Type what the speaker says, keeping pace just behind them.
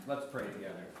Let's pray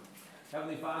together.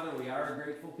 Heavenly Father, we are a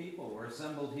grateful people. We're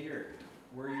assembled here.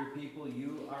 We're your people.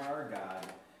 You are our God.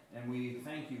 And we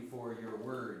thank you for your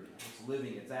word. It's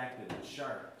living, it's active, it's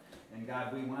sharp. And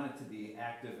God, we want it to be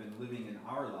active and living in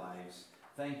our lives.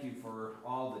 Thank you for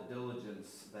all the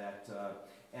diligence that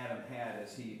Adam had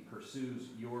as he pursues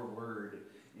your word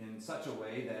in such a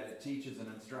way that it teaches and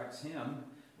instructs him,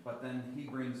 but then he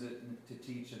brings it to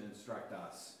teach and instruct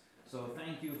us. So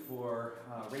thank you for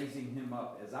raising him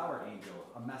up as our angel,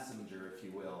 a messenger, if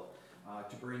you will,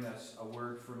 to bring us a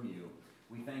word from you.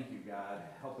 We thank you, God.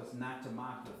 Help us not to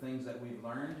mock the things that we've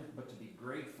learned, but to be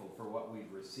grateful for what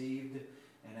we've received,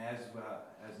 and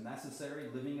as necessary,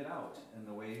 living it out in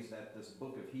the ways that this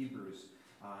book of Hebrews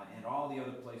and all the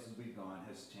other places we've gone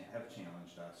have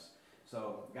challenged us.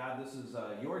 So, God, this is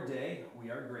your day. We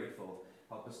are grateful.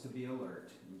 Help us to be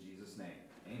alert. In Jesus' name,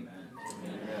 amen.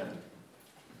 Amen.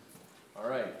 All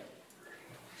right.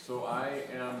 So I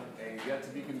am a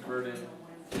yet-to-be-converted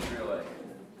Israelite.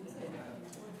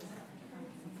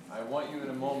 I want you in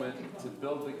a moment to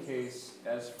build the case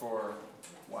as for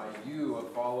why you, a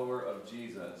follower of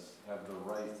Jesus, have the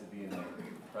right to be in the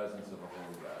presence of a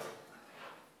holy God.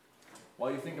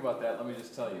 While you think about that, let me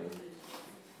just tell you,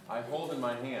 I hold in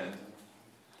my hand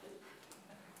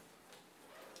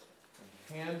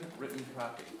a handwritten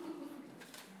copy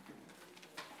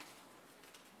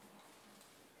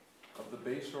of the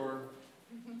Bayshore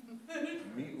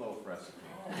meatloaf recipe.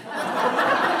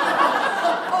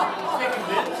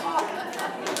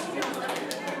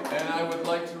 And I would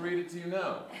like to read it to you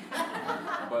now,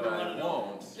 but I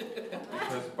won't,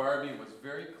 because Barbie was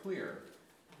very clear.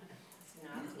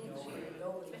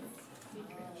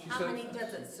 How many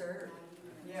does it serve?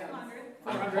 Yeah.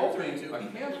 I'm hoping a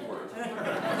camp word.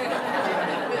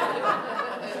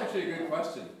 That's actually a good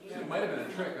question. It might have been a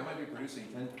trick. I might be producing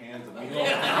 10 cans of meatloaf.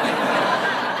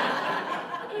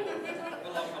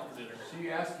 She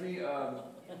asked me,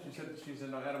 she said,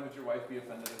 no, Adam, would your wife be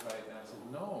offended if I, and I said,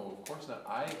 no, of course not.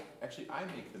 I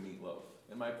make the meatloaf.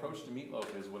 And my approach to meatloaf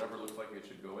is whatever looks like it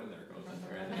should go in there goes in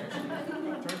there. And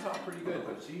it turns out pretty good,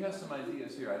 but she has some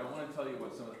ideas here. I don't want to tell you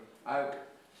what some of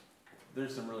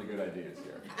there's some really good ideas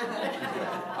here.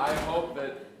 I hope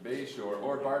that Bayshore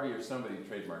or Barbie or somebody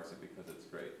trademarks it because it's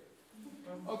great.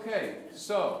 Okay,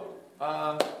 so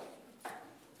I'm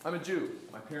a Jew.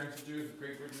 My parents are Jews,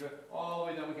 great Jew. All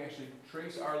the way down, we can actually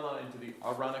trace our line to the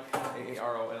Aaronic,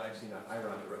 A-A-R-O-N-I-C, not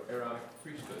Aaronic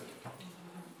priesthood.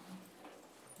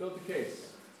 Build the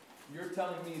case. You're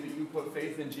telling me that you put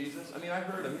faith in Jesus? I mean, I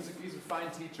heard him. He's a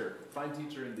fine teacher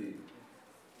indeed.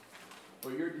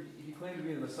 Well, he claimed to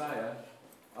be the Messiah.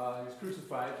 He was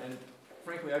crucified, and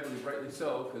frankly, I believe rightly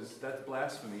so, because that's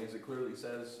blasphemy, as it clearly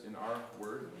says in our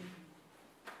word.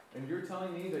 And you're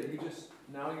telling me that you just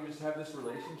have this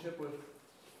relationship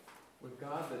with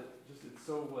God that just it's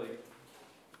so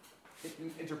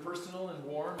interpersonal and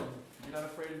warm, and you're not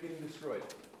afraid of getting destroyed.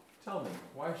 Tell me,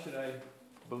 why should I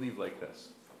believe like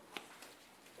this?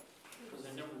 Because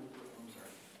I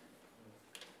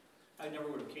never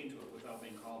would have came to it without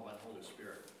being called by the Holy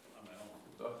Spirit on my own.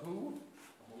 The who?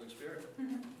 The Holy Spirit.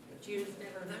 Judas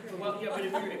never heard of it. Well, yeah, but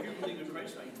if you believe in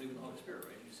Christ, now you believe in the Holy Spirit,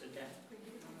 right? You said that.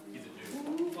 He's a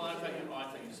Jew. Well, I thought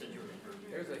you said you were converted.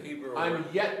 There's a Hebrew I'm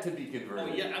word. yet to be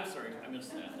converted. Oh, yeah, I'm sorry. I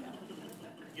missed that.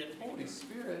 Yet to be Holy converted.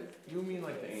 Spirit? You mean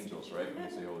like the angels, right? When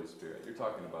you say Holy Spirit. You're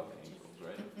talking about the angels,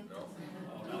 right? No.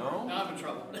 No? Now I'm in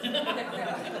trouble. But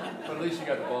at least you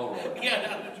got the ball rolling. Yeah,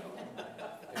 now I'm in trouble.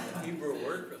 There's a Hebrew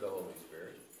word for the Holy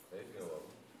Spirit. They know of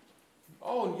them.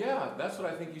 Oh, yeah, that's what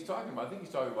I think he's talking about. I think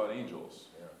he's talking about angels.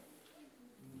 Yeah.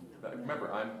 But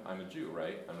remember, I'm a Jew,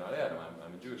 right? I'm not Adam.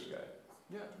 I'm a Jewish guy.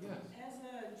 Yeah, yes. As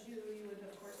a Jew, you would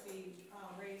of course be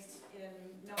raised in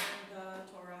knowing the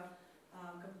Torah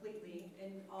completely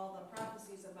and all the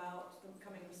prophecies about the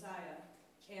coming Messiah.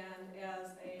 And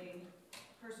as a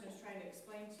person who's trying to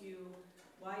explain to you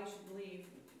why you should believe,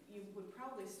 you would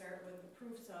probably start with the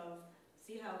proofs of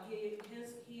see how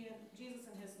Jesus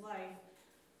in his life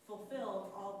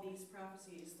fulfilled all these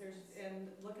prophecies.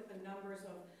 And look at the numbers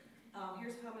of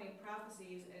here's how many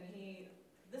prophecies, and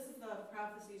this is the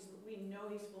prophecies that we know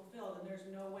he's fulfilled, and there's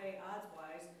no way,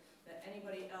 odds-wise, that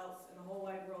anybody else in the whole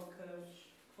wide world could have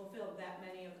fulfilled that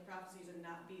many of the prophecies and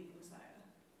not be the Messiah.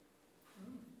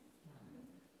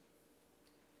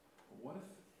 What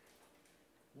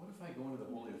if I go into the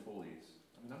Holy of Holies?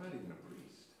 I mean, I'm not even a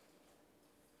priest.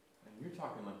 And you're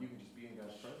talking like you can just be in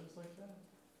God's presence like that?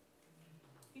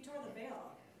 He tore the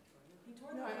veil.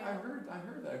 Yeah, I heard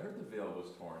that. I heard the veil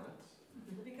was torn.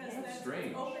 Because That's that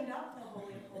strange. opened up the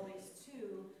Holy of Holies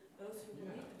to those who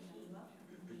believe in him and love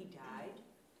him. He died.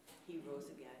 He rose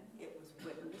again. It was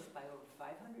witnessed by over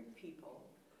 500 people.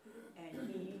 And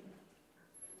he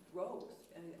rose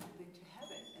and went to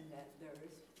heaven, and that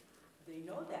they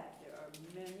know that. There are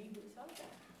many who saw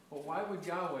that. Well, why would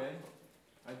Yahweh,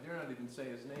 I dare not even say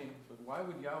his name, but why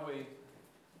would Yahweh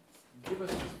give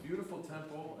us this beautiful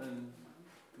temple and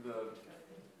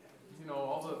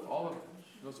all of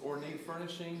those ornate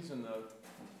furnishings and the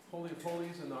Holy of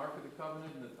Holies and the Ark of the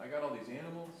Covenant, and I got all these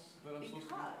animals that I'm supposed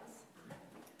to...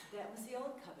 Because that was the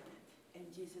old covenant, and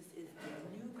Jesus is the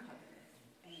new covenant,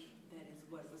 and that is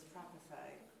what was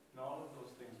prophesied. And all of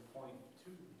those things point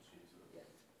to Jesus.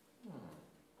 Yes.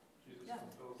 Jesus Yeah,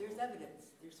 fulfills there's those.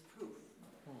 evidence, there's proof.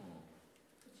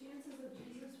 The chances of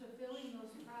Jesus fulfilling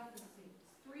those prophecies,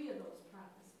 3 of those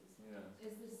prophecies, Yeah.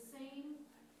 is the same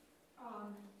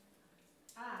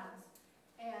odds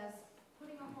as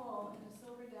putting a hole in a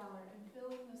silver dollar and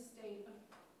filling the state of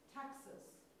Texas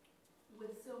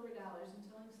with silver dollars and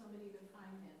telling somebody to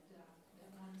find that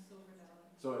one silver dollar.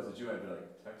 So as a Jew, I'd be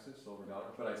like, Texas, silver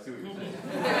dollar? But I see what you're saying.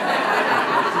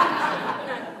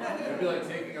 It'd be like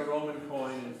taking a Roman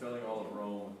coin and filling all of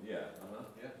Rome. Yeah,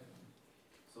 yeah.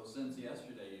 So since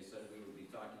yesterday you said we would be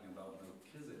talking about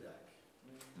Melchizedek,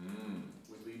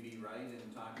 would we be right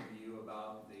in talking to you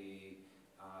about the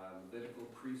Levitical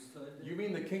priesthood? You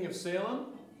mean the king of Salem?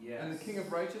 Yes. And the king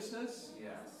of righteousness?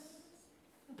 Yes.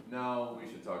 No, we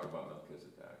should talk about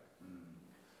Melchizedek.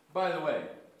 By the way,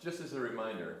 just as a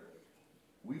reminder,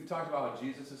 we've talked about how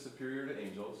Jesus is superior to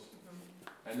angels,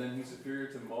 and then he's superior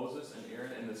to Moses and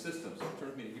Aaron and the system. So turn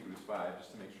with me to Hebrews 5,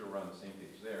 just to make sure we're on the same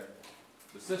page there.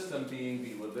 The system being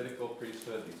the Levitical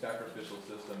priesthood, the sacrificial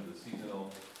system, the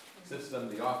seasonal system,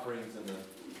 the offerings and the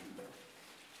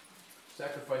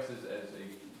sacrifices, as a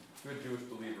good Jewish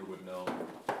believer would know.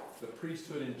 The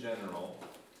priesthood in general,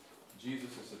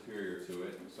 Jesus is superior to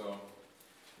it. So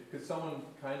could someone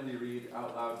kindly read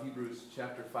out loud Hebrews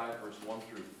chapter 5, verse 1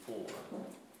 through 4?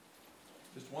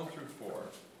 Just 1 through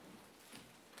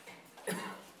 4.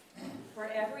 For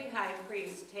every high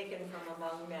priest taken from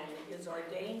among men is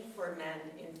ordained for men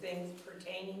in things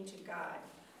pertaining to God,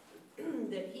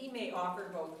 that he may offer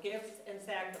both gifts and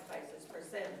sacrifices for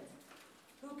sins.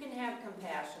 Who can have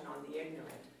compassion on the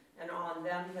ignorant and on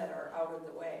them that are out of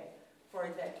the way? For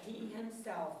that he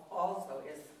himself also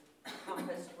is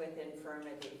compassed with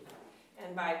infirmity.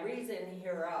 And by reason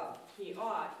hereof he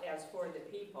ought, as for the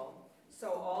people,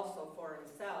 so also for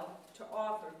himself, to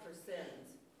offer for sins.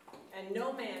 And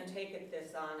no man taketh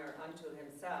this honor unto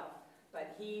himself,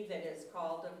 but he that is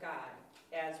called of God,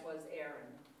 as was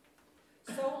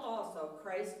Aaron. So also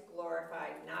Christ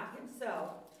glorified not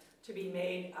himself to be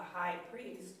made a high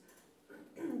priest,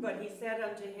 but he said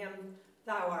unto him,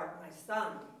 Thou art my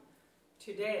son,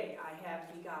 today I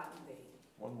have begotten thee.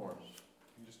 One more.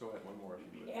 You just go ahead, one more.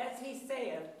 If you would. As he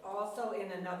saith also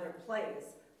in another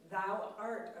place, Thou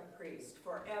art a priest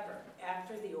forever,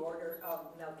 after the order of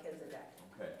Melchizedek.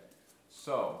 Okay.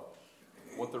 So,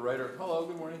 what the writer, hello,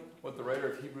 good morning. What the writer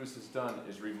of Hebrews has done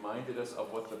is reminded us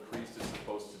of what the priest is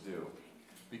supposed to do.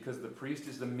 Because the priest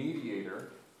is the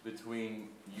mediator between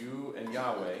you and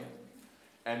Yahweh.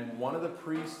 And one of the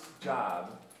priest's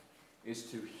job is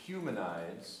to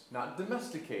humanize, not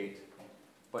domesticate,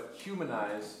 but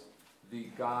humanize the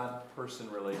God-person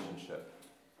relationship.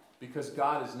 Because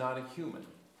God is not a human.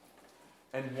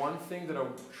 And one thing that a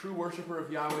true worshiper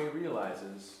of Yahweh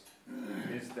realizes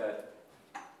is that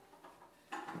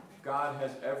God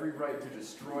has every right to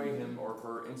destroy him or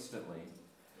her instantly.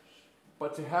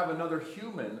 But to have another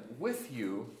human with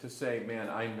you to say, man,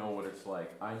 I know what it's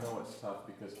like. I know it's tough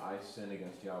because I sin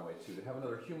against Yahweh too. To have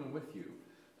another human with you,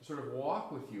 to sort of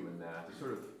walk with you in that, to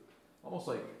sort of almost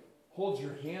like hold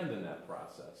your hand in that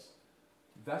process.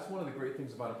 That's one of the great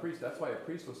things about a priest. That's why a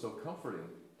priest was so comforting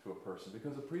to a person,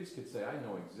 because a priest could say, I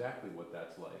know exactly what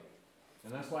that's like.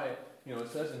 And that's why,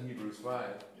 it says in Hebrews 5,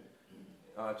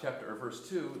 verse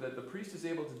 2, that the priest is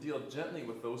able to deal gently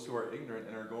with those who are ignorant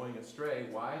and are going astray.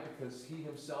 Why? Because he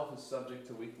himself is subject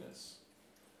to weakness.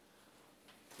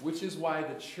 Which is why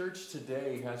the church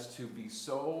today has to be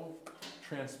so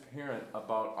transparent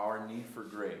about our need for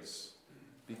grace.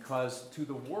 Because to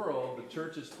the world, the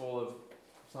church is full of,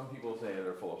 some people say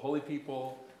they're full of holy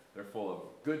people, they're full of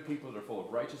good people, they're full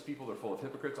of righteous people, they're full of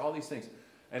hypocrites, all these things.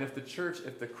 And if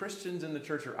the Christians in the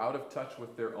church are out of touch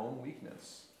with their own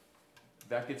weakness,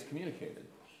 that gets communicated.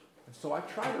 And so I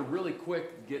try to really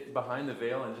quick get behind the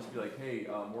veil and just be like, hey,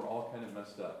 we're all kind of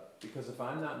messed up. Because if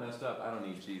I'm not messed up, I don't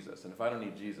need Jesus. And if I don't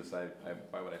need Jesus,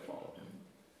 why would I follow him?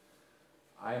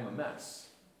 I am a mess.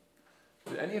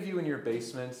 Do any of you in your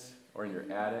basement or in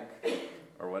your attic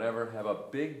or whatever have a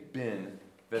big bin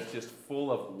that's just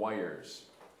full of wires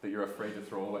that you're afraid to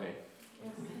throw away?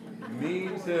 Me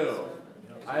too.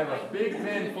 I have a big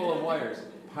bin full of wires.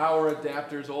 power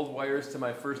adapters, old wires to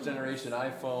my first generation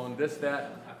iPhone, this,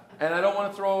 that. And I don't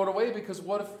want to throw it away because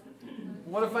what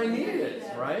if I need it,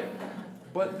 right?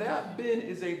 But that bin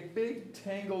is a big,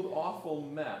 tangled, awful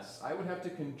mess. I would have to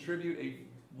contribute a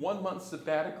 1-month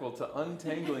sabbatical to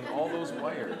untangling all those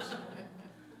wires.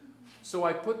 So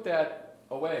I put that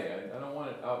away. I don't want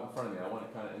it out in front of me. I want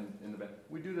it kind of in the back.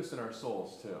 We do this in our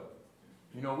souls too.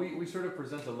 You know, we sort of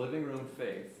present a living room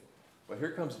faith, but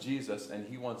here comes Jesus, and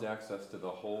he wants access to the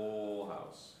whole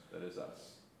house that is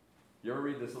us. You ever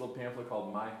read this little pamphlet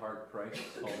called My Heart, Christ's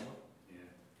Home? Yeah.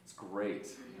 It's great.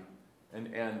 And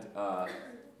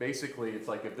basically, it's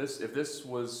like if this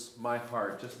was my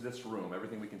heart, just this room,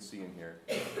 everything we can see in here,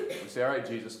 we say, all right,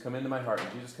 Jesus, come into my heart. And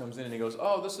Jesus comes in and he goes,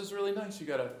 oh, this is really nice. You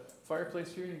got a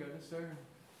fireplace here, and you got this there.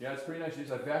 Yeah, it's pretty nice.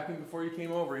 Jesus, I vacuumed before you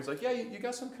came over. He's like, yeah, you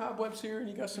got some cobwebs here, and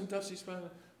you got some dusty spots.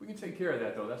 We can take care of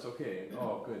that, though. That's okay. And,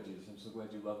 oh, good, Jesus. I'm so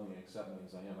glad you love me and accept me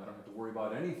as I am. I don't have to worry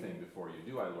about anything before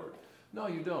you, do I, Lord? No,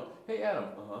 you don't. Hey, Adam.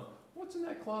 What's in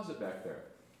that closet back there?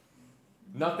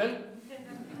 Nothing?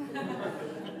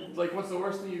 It's like, what's the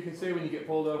worst thing you can say when you get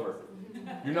pulled over?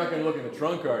 You're not going to look in the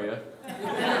trunk, are you?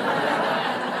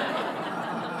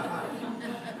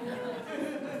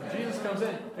 Jesus comes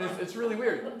in, and it's really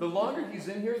weird. The longer he's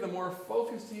in here, the more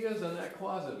focused he is on that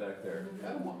closet back there.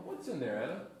 Adam, what's in there,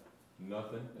 Adam?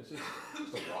 Nothing. It's just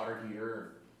a water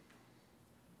heater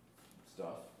and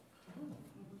stuff.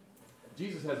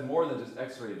 Jesus has more than just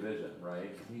X-ray vision,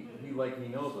 right? He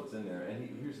knows what's in there, and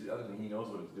here's the other thing: he knows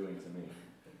what it's doing to me.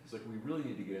 It's like we really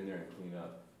need to get in there and clean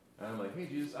up. And I'm like, hey,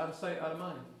 Jesus, out of sight, out of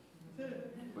mind.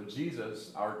 But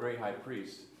Jesus, our great high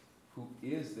priest, who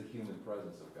is the human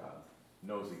presence of God,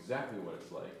 knows exactly what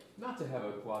it's like not to have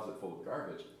a closet full of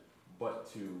garbage,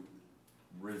 but to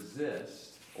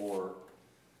resist or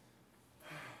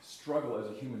struggle as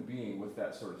a human being with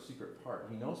that sort of secret part.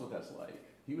 He knows what that's like.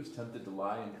 He was tempted to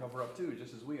lie and cover up too,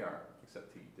 just as we are,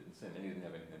 except he didn't sin and he didn't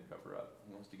have anything to cover up.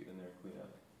 He wants to get in there and clean up.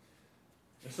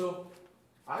 And so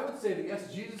I would say that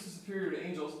yes, Jesus is superior to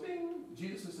angels. Bing!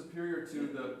 Jesus is superior to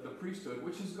the priesthood,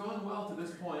 which has gone well to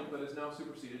this point, but is now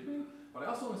superseded. Bing! But I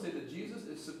also want to say that Jesus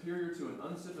is superior to an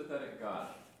unsympathetic God.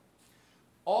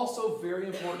 Also very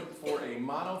important for a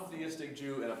monotheistic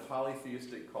Jew in a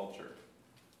polytheistic culture.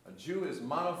 A Jew is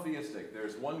monotheistic.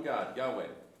 There's one God, Yahweh.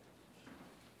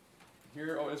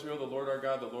 Hear, O Israel, the Lord our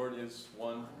God, the Lord is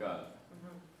one God.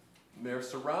 They're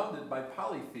surrounded by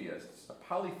polytheists. A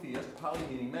polytheist, poly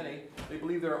meaning many, they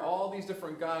believe there are all these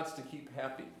different gods to keep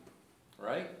happy,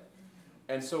 right?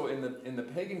 And so in the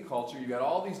pagan culture, you got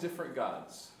all these different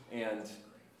gods. And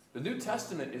the New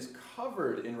Testament is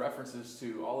covered in references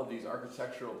to all of these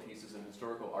architectural pieces and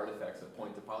historical artifacts that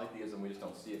point to polytheism. We just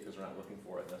don't see it because we're not looking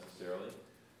for it necessarily.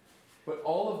 But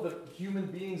all of the human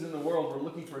beings in the world were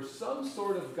looking for some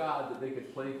sort of God that they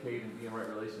could placate and be in right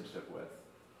relationship with.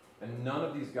 And none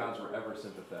of these gods were ever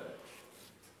sympathetic.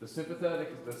 The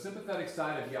sympathetic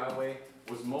side of Yahweh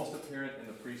was most apparent in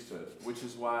the priesthood, which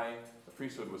is why the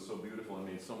priesthood was so beautiful and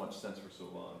made so much sense for so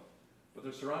long. But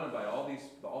they're surrounded by all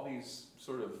these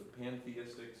sort of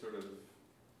pantheistic sort of,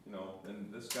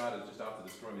 and this God is just out to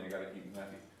destroy me, I gotta keep him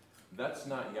happy. That's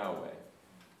not Yahweh.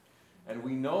 And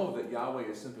we know that Yahweh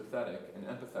is sympathetic and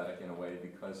empathetic in a way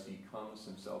because he comes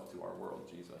himself to our world,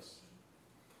 Jesus.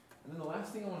 And then the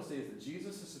last thing I want to say is that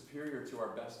Jesus is superior to our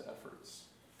best efforts.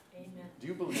 Amen. Do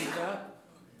you believe that?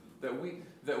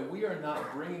 That we are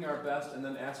not bringing our best and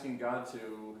then asking God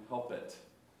to help it.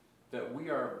 That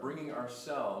we are bringing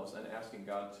ourselves and asking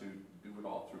God to do it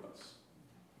all through us.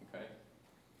 Okay?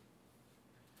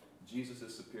 Jesus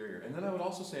is superior. And then I would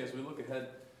also say, as we look ahead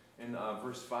in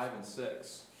verse 5 and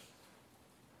 6,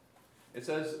 it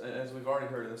says, as we've already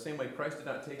heard, in the same way Christ did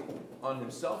not take on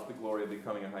himself the glory of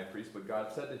becoming a high priest, but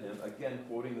God said to him, again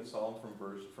quoting the psalm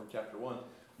from chapter 1,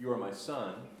 you are my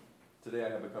son, today I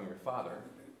have become your father.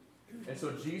 And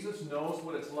so Jesus knows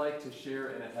what it's like to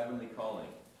share in a heavenly calling.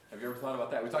 Have you ever thought about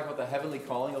that? We talked about the heavenly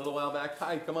calling a little while back.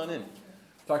 Hi, come on in.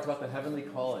 We talked about the heavenly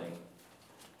calling.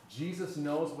 Jesus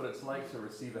knows what it's like to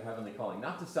receive a heavenly calling,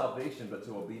 not to salvation, but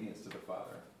to obedience to the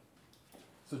Father.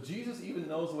 So Jesus even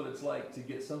knows what it's like to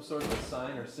get some sort of a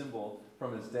sign or symbol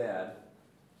from his dad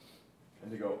and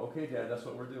to go, okay, Dad, that's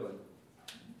what we're doing.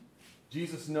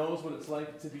 Jesus knows what it's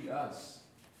like to be us.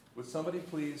 Would somebody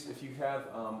please, if you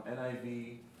have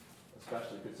NIV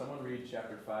especially, could someone read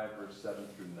chapter 5, verse 7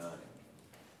 through 9?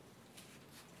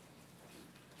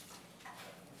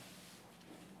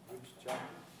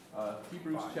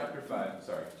 Hebrews chapter 5,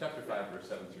 chapter 5, verse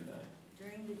 7 through 9.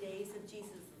 During the days of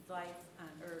Jesus' life on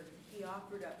earth, he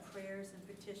offered up prayers and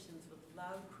petitions with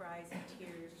loud cries and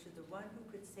tears to the one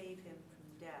who could save him from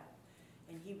death.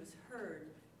 And he was heard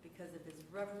because of his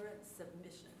reverent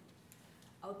submission.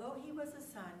 Although he was a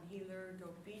son, he learned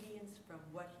obedience from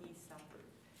what he suffered.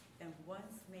 And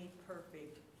once made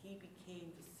perfect, he became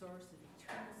the source of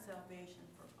eternal salvation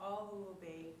for all who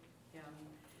obey him,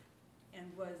 and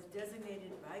was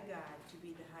designated by God to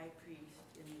be the high priest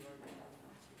in the order of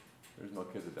Melchizedek. There's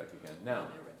Melchizedek again. Now,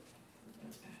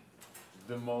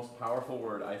 the most powerful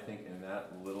word, I think, in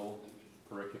that little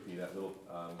pericope, that little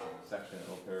section, that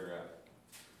little paragraph,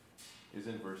 is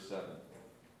in verse 7.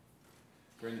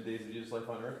 During the days of Jesus' life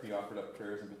on earth, he offered up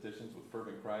prayers and petitions with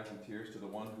fervent cries and tears to the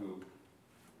one who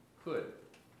could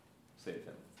save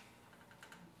him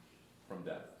from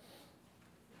death.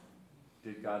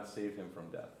 Did God save him from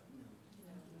death?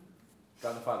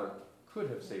 God the Father could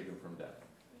have saved him from death.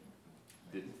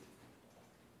 Didn't.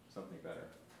 Something better.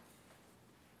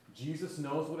 Jesus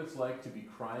knows what it's like to be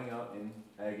crying out in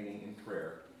agony in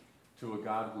prayer to a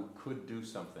God who could do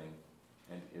something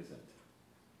and isn't.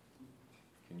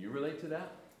 Can you relate to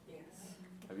that? Yes.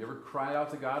 Have you ever cried out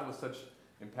to God with such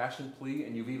impassioned plea,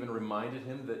 and you've even reminded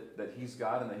him that he's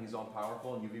God and that he's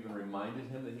all-powerful, and you've even reminded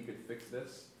him that he could fix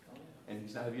this? And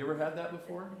he's not. Have you ever had that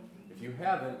before? If you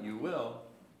haven't, you will.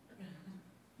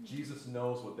 Jesus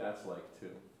knows what that's like too.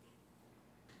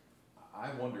 I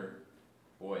wonder,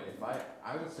 boy, if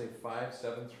I would say 5,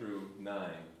 7 through 9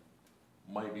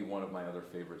 might be one of my other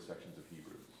favorite sections of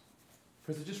Hebrews.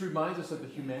 Because it just reminds us of the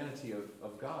humanity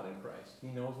of God in Christ. He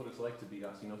knows what it's like to be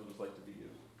us. He knows what it's like to be you.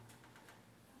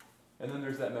 And then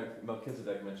there's that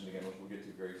Melchizedek mentioned again, which we'll get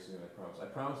to very soon, I promise. I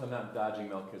promise I'm not dodging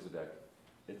Melchizedek.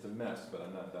 It's a mess, but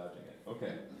I'm not dodging it.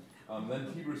 Okay.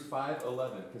 Then Hebrews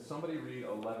 5:11. Could somebody read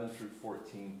 11 through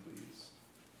 14, please?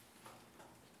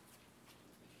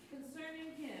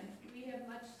 Concerning him, we have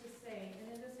much to say,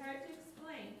 and it is hard to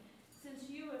explain, since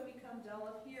you have become dull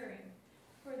of hearing.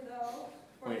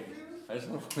 Wait, I just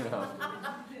want to point out.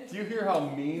 Do you hear how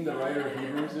mean the writer of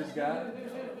Hebrews just got?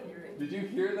 Did you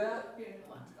hear that?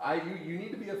 You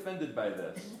need to be offended by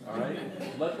this, all right?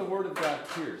 Let the word of God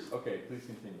pierce. Okay, please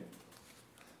continue.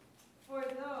 For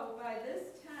though by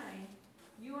this time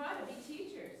you ought to be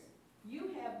teachers,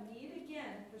 you have need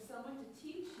again for someone to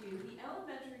teach you the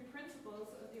elementary principles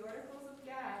of the oracles of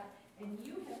God, and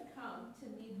you have come to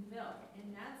need milk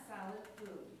and not solid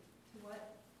food. To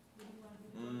what? What do you want to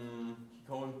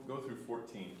do? Go through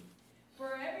 14.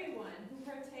 For everyone who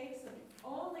partakes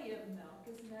only of milk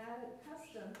is not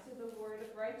accustomed to the word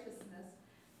of righteousness,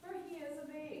 for he is a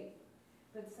babe.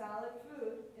 But solid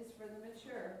food is for the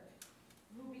mature,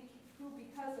 who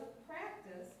because of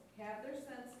practice have their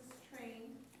senses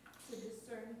trained to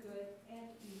discern good and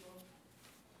evil.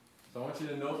 So I want you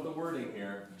to note the wording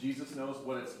here. Jesus knows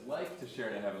what it's like to share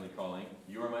in a heavenly calling.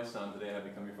 You are my son, today I have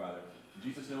become your father.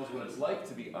 Jesus knows what it's like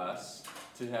to be us,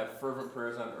 to have fervent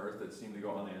prayers on earth that seem to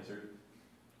go unanswered.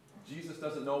 Jesus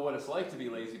doesn't know what it's like to be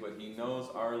lazy, but he knows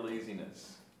our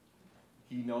laziness.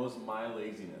 He knows my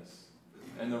laziness.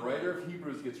 And the writer of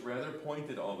Hebrews gets rather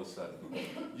pointed all of a sudden.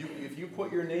 If you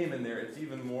put your name in there, it's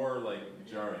even more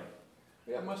jarring.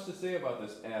 We have much to say about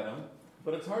this, Adam,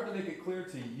 but it's hard to make it clear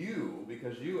to you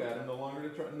because you, Adam, no longer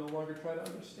try to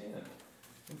understand.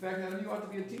 In fact, Adam, you ought to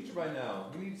be a teacher by now.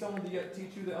 You need someone to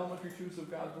teach you the elementary truths of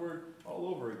God's word all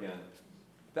over again.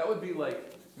 That would be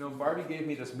like, Barbie gave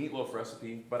me this meatloaf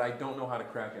recipe, but I don't know how to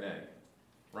crack an egg.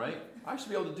 Right? I should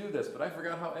be able to do this, but I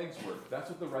forgot how eggs work. That's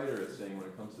what the writer is saying when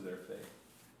it comes to their faith.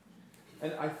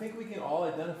 And I think we can all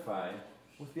identify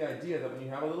with the idea that when you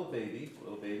have a little baby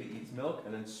eats milk,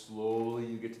 and then slowly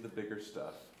you get to the bigger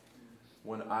stuff.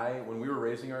 When we were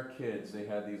raising our kids, they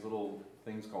had these little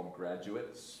things called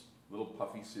graduates, little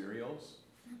puffy cereals.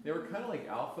 They were kind of like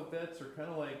alphabets, or kind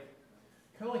of like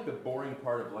the boring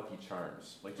part of Lucky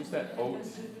Charms. Like just that oat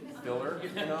filler,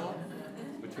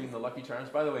 between the Lucky Charms.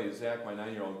 By the way, Zach, my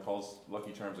 9-year-old, calls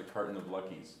Lucky Charms a carton of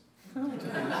Luckies.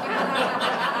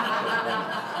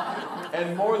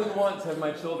 And more than once have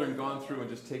my children gone through and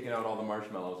just taken out all the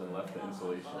marshmallows and left the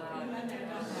insulation.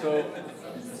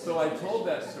 So I told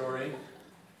that story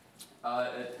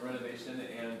at renovation,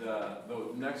 and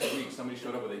the next week somebody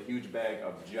showed up with a huge bag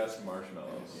of just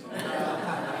marshmallows,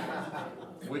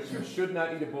 which you should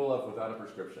not eat a bowl of without a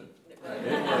prescription.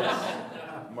 It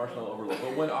was marshmallow overload.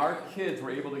 But when our kids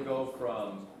were able to go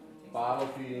from bottle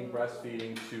feeding,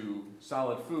 breastfeeding to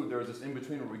solid food, there was this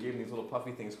in-between where we gave them these little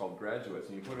puffy things called graduates,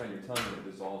 and you put it on your tongue and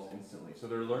it dissolves instantly. So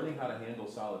they're learning how to handle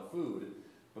solid food,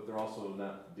 but they're also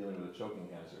not dealing with a choking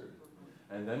hazard.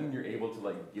 And then when you're able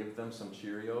to give them some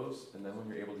Cheerios, and then when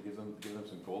you're able to give them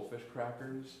some goldfish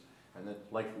crackers, and then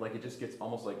it just gets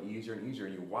almost easier and easier,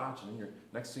 and you watch, and then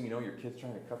next thing you know, your kid's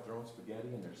trying to cut their own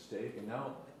spaghetti and their steak, and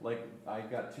now I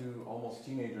got 2 almost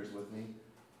teenagers with me.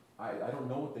 I don't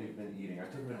know what they've been eating. I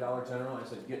took them to Dollar General, I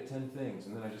said, get 10 things,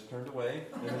 and then I just turned away.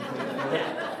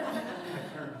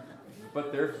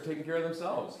 But they're taking care of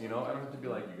themselves, you know. I don't have to be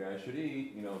like, you guys should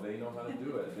eat, you know, they know how to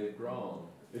do it, they've grown.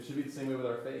 It should be the same way with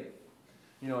our faith.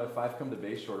 You know, if I've come to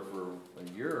Bayshore for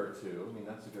a year or two, I mean,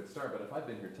 that's a good start, but if I've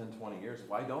been here 10, 20 years,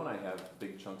 why don't I have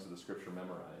big chunks of the scripture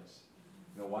memorized?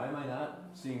 You know, why am I not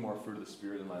seeing more fruit of the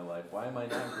Spirit in my life? Why am I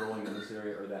not growing in this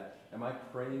area or that? Am I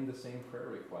praying the same prayer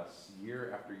requests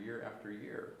year after year after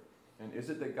year? And is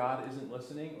it that God isn't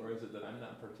listening, or is it that I'm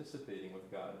not participating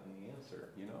with God in the answer,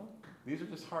 you know? These are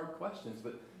just hard questions,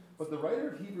 but the writer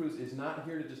of Hebrews is not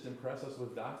here to just impress us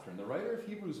with doctrine. The writer of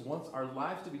Hebrews wants our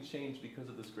lives to be changed because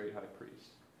of this great high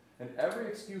priest. And every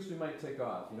excuse we might take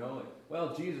off, you know, like,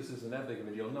 well, Jesus isn't that big of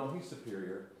a deal. No, he's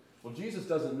superior. Well, Jesus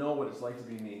doesn't know what it's like to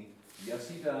be me. Yes,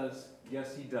 he does.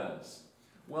 Yes, he does.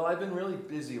 Well, I've been really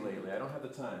busy lately. I don't have the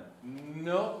time.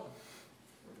 Nope.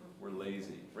 We're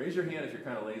lazy. Raise your hand if you're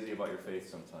kind of lazy about your faith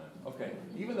sometimes. Okay,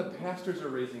 even the pastors are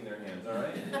raising their hands, all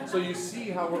right? So you see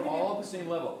how we're all at the same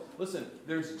level. Listen,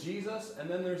 there's Jesus, and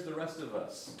then there's the rest of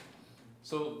us.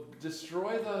 So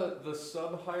destroy the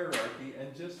sub-hierarchy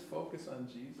and just focus on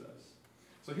Jesus.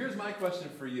 So here's my question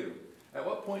for you. At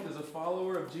what point does a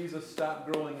follower of Jesus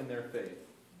stop growing in their faith?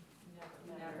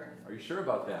 Never. Are you sure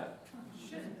about that?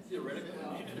 Theoretically.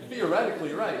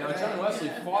 Theoretically, right. Now, John Wesley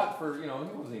fought for, you know,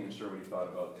 he wasn't even sure what he thought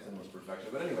about sinless perfection.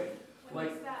 But anyway, When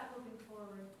like, is that moving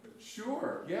forward?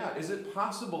 sure, yeah. Is it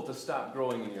possible to stop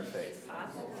growing in your faith?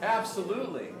 Possible.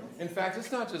 Absolutely. In fact,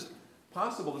 it's not just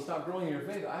possible to stop growing in your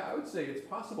faith. I would say it's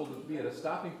possible to be at a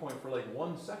stopping point for like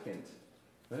 1 second.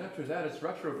 Then after that, it's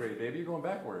retrograde, baby. You're going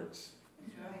backwards.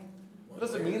 It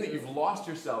doesn't mean that you've lost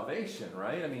your salvation,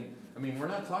 right? I mean, we're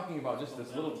not talking about just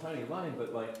this little tiny line,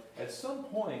 but like at some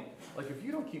point, like if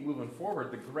you don't keep moving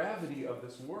forward, the gravity of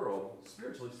this world,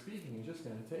 spiritually speaking, is just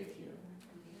going to take you.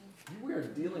 We are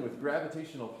dealing with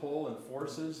gravitational pull and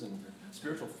forces and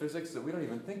spiritual physics that we don't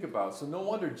even think about. So no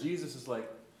wonder Jesus is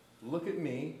like, look at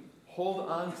me, hold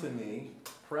on to me,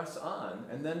 press on.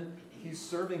 And then he's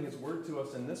serving his word to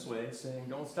us in this way, saying,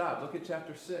 don't stop. Look at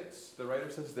chapter 6. The writer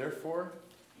says, therefore,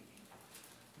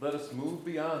 let us move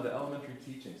beyond the elementary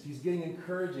teachings. He's getting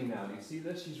encouraging now. Do you see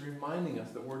this? He's reminding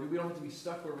us that we don't have to be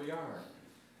stuck where we are.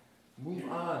 Move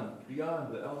on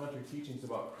beyond the elementary teachings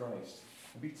about Christ.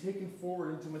 And be taken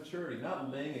forward into maturity,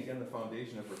 not laying again the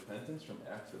foundation of repentance from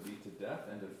acts that lead to death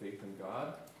and of faith in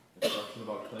God, instruction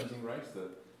about cleansing rites, the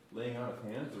laying on of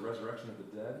hands, the resurrection of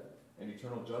the dead, and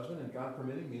eternal judgment, and God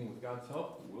permitting, meaning with God's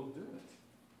help, we'll do it.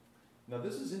 Now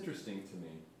this is interesting to me.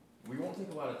 We won't take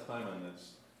a lot of time on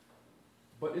this.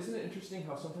 But isn't it interesting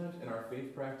how sometimes in our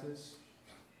faith practice,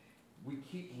 we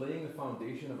keep laying the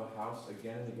foundation of a house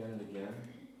again and again and again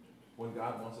when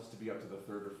God wants us to be up to the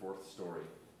 3rd or 4th story?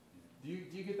 Do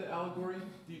you get that allegory?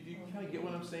 Do you kind of get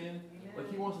what I'm saying? Like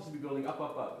he wants us to be building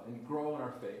up, and grow in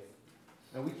our faith.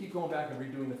 And we keep going back and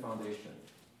redoing the foundation.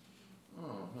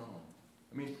 Oh, no.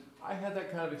 I mean, I had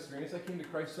that kind of experience. I came to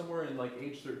Christ somewhere in like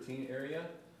age 13 area.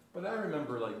 But I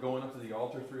remember like going up to the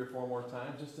altar 3 or 4 more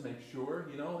times just to make sure,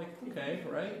 you know, like, okay,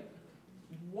 right?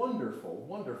 Wonderful,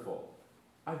 wonderful.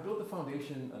 I built the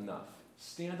foundation enough.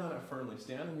 Stand on it firmly.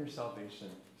 Stand on your salvation.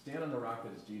 Stand on the rock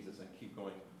that is Jesus and keep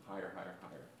going higher, higher,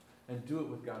 higher. And do it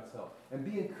with God's help. And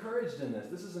be encouraged in this.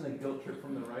 This isn't a guilt trip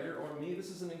from the writer or me. This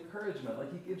is an encouragement.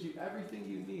 Like he gives you everything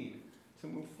you need to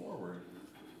move forward.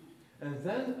 And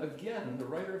then again, the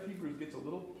writer of Hebrews gets a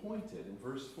little pointed in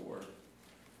verse 4.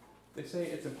 They say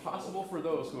it's impossible for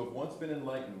those who have once been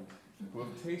enlightened, who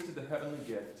have tasted the heavenly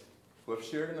gift, who have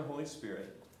shared in the Holy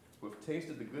Spirit, who have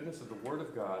tasted the goodness of the Word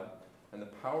of God and the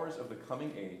powers of the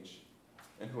coming age,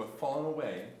 and who have fallen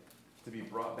away, to be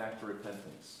brought back to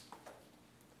repentance.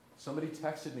 Somebody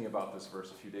texted me about this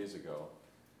verse a few days ago,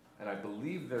 and I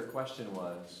believe their question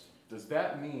was, does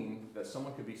that mean that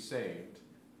someone could be saved,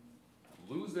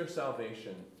 lose their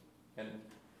salvation, and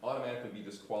automatically be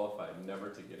disqualified, never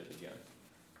to get it again?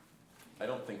 I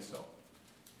don't think so.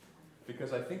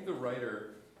 Because I think the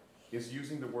writer is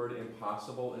using the word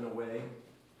impossible in a way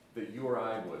that you or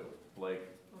I would. Like,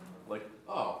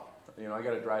 oh, you know, I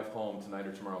got to drive home tonight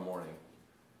or tomorrow morning.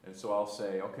 And so I'll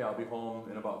say, okay, I'll be home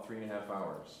in about 3.5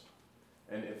 hours.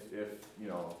 And if you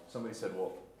know, somebody said,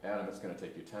 well, Adam, it's going to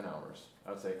take you 10 hours.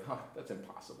 I would say, that's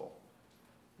impossible.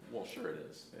 Well, sure it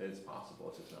is. It's possible.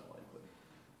 It's just not likely.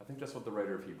 I think that's what the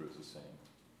writer of Hebrews is saying.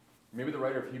 Maybe the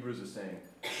writer of Hebrews is saying,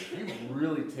 if you've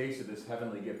really tasted this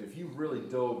heavenly gift, if you've really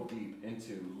dove deep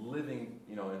into living,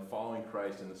 you know, and following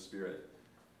Christ in the Spirit,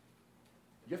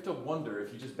 you have to wonder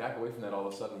if you just back away from that all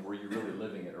of a sudden, were you really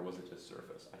living it or was it just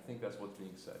surface? I think that's what's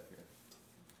being said here.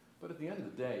 But at the end of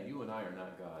the day, you and I are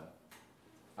not God.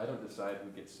 I don't decide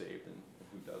who gets saved and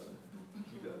who doesn't.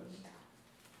 He does.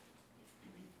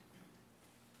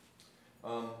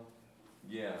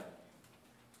 Yeah.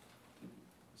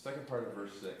 Second part of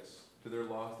verse 6. To their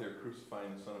loss, they are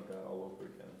crucifying the Son of God all over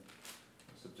again,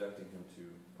 subjecting him to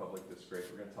public disgrace.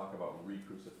 We're going to talk about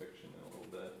re-crucifixion in a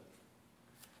little bit.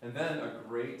 And then a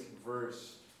great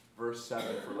verse, verse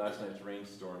 7 for last night's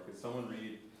rainstorm. Could someone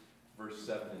read verse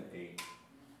 7 and 8?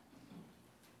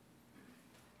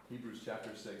 Hebrews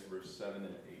chapter 6, verse 7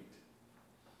 and 8.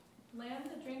 Land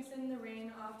that drinks in the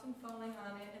rain, often falling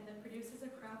on it, and that produces a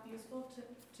crop useful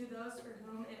to those for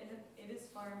whom it is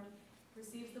farmed,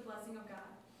 receives the blessing of God.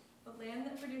 But land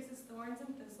that produces thorns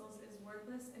and thistles is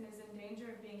worthless and is in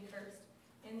danger of being cursed.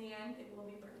 In the end, it will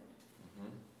be burned.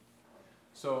 Mm-hmm.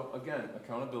 So again,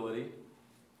 accountability,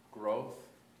 growth,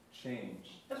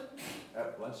 change.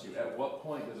 Bless you. At what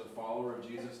point does a follower of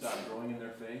Jesus stop growing in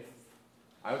their faith?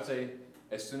 I would say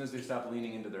as soon as they stop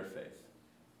leaning into their faith.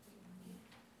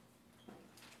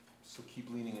 So keep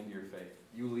leaning into your faith.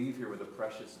 You leave here with a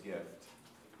precious gift.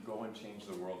 Go and change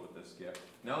the world with this gift.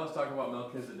 Now let's talk about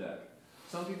Melchizedek.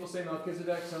 Some people say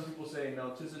Melchizedek, some people say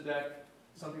Melchizedek,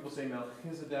 some people say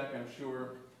Melchizedek, I'm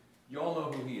sure. You all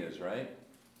know who he is, right?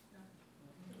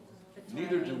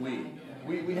 Neither do we.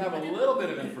 We have a little bit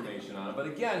of information on it, but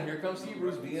again, here comes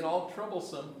Hebrews being all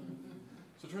troublesome.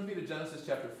 So turn with me to Genesis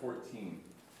chapter 14.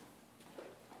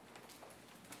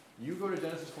 You go to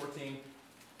Genesis 14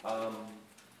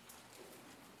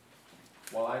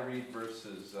 while I read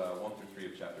verses 1 through 3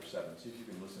 of chapter 7. See if you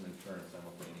can listen and turn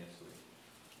simultaneously.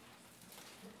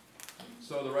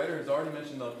 So the writer has already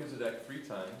mentioned Melchizedek 3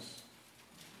 times,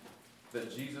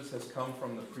 that Jesus has come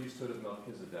from the priesthood of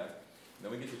Melchizedek.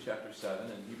 Then we get to chapter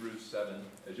 7, and Hebrews 7,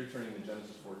 as you're turning to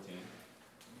Genesis 14.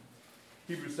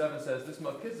 Hebrews 7 says, this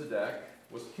Melchizedek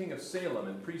was king of Salem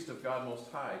and priest of God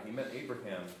Most High. He met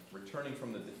Abraham, returning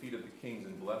from the defeat of the kings,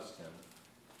 and blessed him.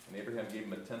 And Abraham gave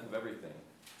him a tenth of everything.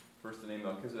 First, the name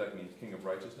Melchizedek means king of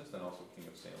righteousness, then also king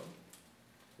of Salem,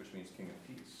 which means king of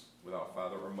peace, without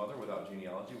father or mother, without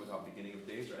genealogy, without beginning of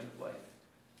days or end of life.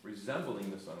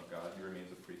 Resembling the Son of God, he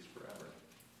remains a priest forever.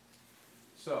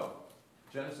 So,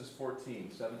 Genesis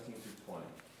 14, 17 through 20.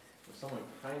 Will someone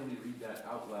kindly read that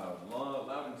out loud,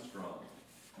 loud and strong,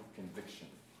 with conviction?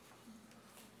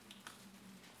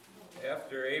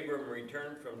 After Abram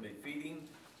returned from defeating,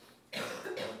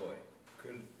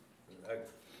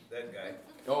 that guy.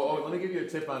 Oh, let me give you a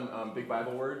tip on big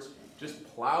Bible words. Just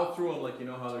plow through them like you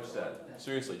know how they're said.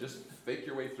 Seriously, just fake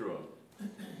your way through them.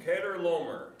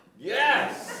 Kedorlaomer.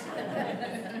 Yes!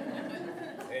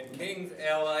 And kings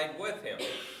allied with him.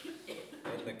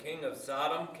 And the king of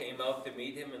Sodom came out to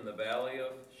meet him in the valley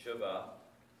of Shavah,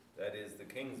 that is the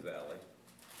king's valley.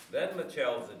 Then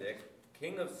Melchizedek,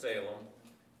 king of Salem,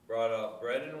 brought out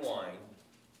bread and wine.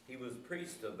 He was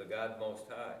priest of the God Most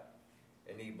High.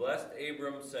 And he blessed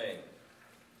Abram, saying,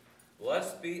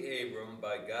 Blessed be Abram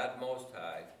by God Most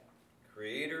High,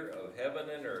 creator of heaven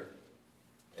and earth,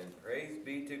 and praise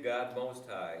be to God Most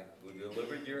High, who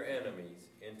delivered your enemies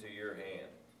into your hand.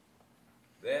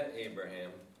 Then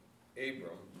Abram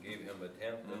gave him a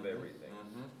tenth of everything.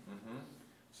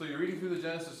 So you're reading through the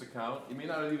Genesis account. You may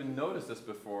not have even noticed this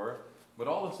before, but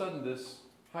all of a sudden this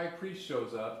high priest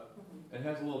shows up and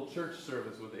has a little church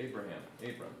service with Abram.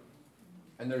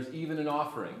 And there's even an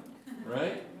offering,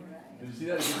 right? Did you see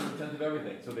that? He gives him a tenth of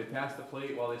everything. So they pass the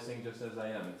plate while they sing Just As I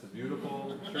Am. It's a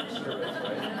beautiful church service,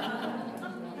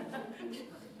 right?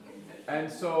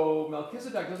 And so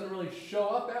Melchizedek doesn't really show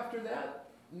up after that.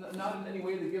 Not in any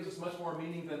way that gives us much more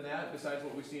meaning than that, besides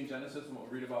what we see in Genesis and what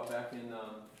we read about back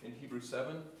in Hebrews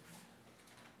 7.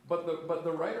 But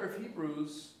the writer of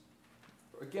Hebrews,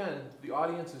 again, the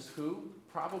audience is who?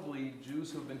 Probably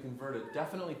Jews who have been converted.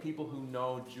 Definitely people who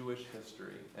know Jewish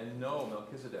history and know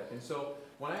Melchizedek. And so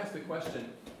when I ask the question,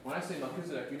 when I say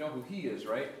Melchizedek, you know who he is,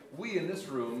 right? We in this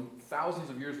room, thousands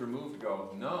of years removed,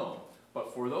 go, no.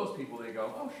 But for those people, they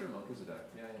go, oh, sure, Melchizedek.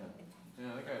 Yeah,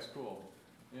 that guy's cool.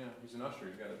 Yeah, he's an usher.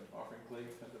 He's got an offering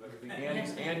plate, tenth of everything.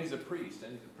 And he's a priest.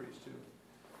 And he's a priest, too.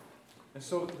 And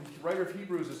so the writer of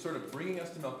Hebrews is sort of bringing us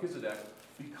to Melchizedek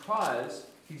because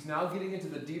he's now getting into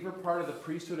the deeper part of the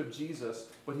priesthood of Jesus,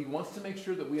 but he wants to make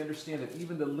sure that we understand that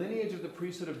even the lineage of the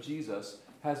priesthood of Jesus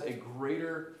has a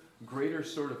greater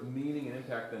sort of meaning and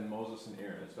impact than Moses and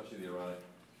Aaron, especially the Aaronic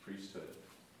priesthood.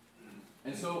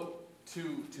 And so,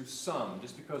 to sum,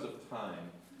 just because of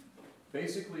time,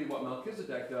 basically what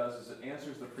Melchizedek does is it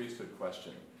answers the priesthood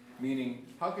question. Meaning,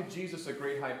 how could Jesus, a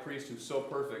great high priest who's so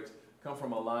perfect, come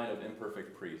from a line of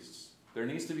imperfect priests? There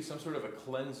needs to be some sort of a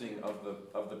cleansing of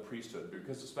the priesthood,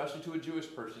 because especially to a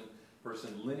Jewish person,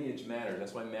 person. Lineage matters.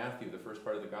 That's why Matthew, the first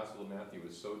part of the Gospel of Matthew,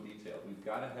 is so detailed. We've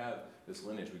got to have this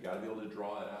lineage. We've got to be able to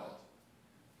draw it out.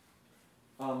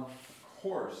 Of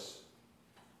course,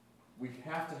 we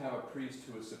have to have a priest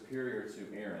who is superior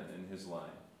to Aaron in his line.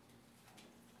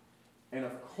 And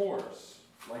of course,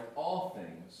 like all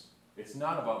things, it's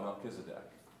not about Melchizedek.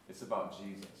 It's about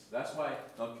Jesus. That's why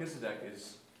Melchizedek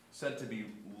is said to be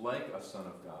like a son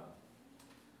of God.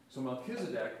 So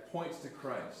Melchizedek points to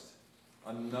Christ,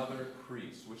 another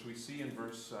priest, which we see in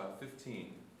verse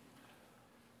 15.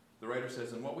 The writer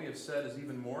says, "And what we have said is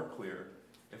even more clear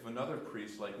if another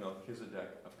priest like Melchizedek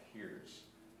appears."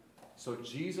 So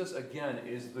Jesus, again,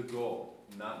 is the goal,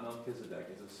 not Melchizedek.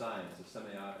 It's a sign, it's a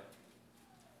semiotic.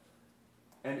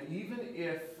 And even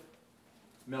if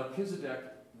Melchizedek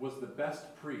was the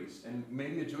best priest, and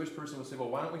maybe a Jewish person would say, well,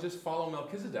 why don't we just follow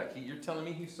Melchizedek? You're telling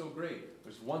me he's so great.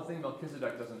 There's one thing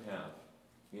Melchizedek doesn't have: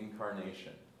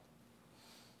 incarnation.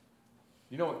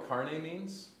 You know what carne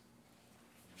means?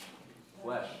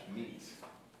 Flesh, meat.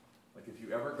 Like if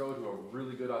you ever go to a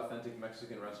really good, authentic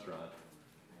Mexican restaurant,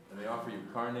 and they offer you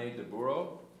carne de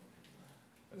burro,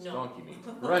 that's donkey meat.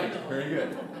 Right, very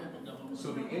good.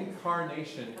 So the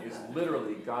incarnation is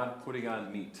literally God putting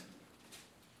on meat.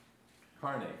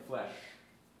 Carne, flesh,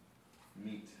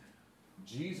 meat.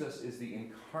 Jesus is the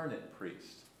incarnate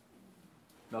priest.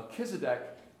 Melchizedek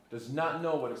does not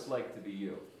know what it's like to be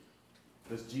you.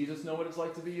 Does Jesus know what it's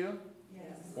like to be you? Yes.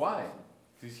 Why?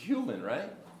 Because he's human,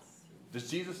 right? Does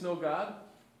Jesus know God?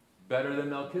 Better than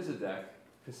Melchizedek,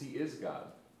 because he is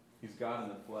God. He's God in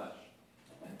the flesh.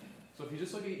 So if you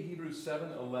just look at Hebrews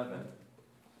 7:11,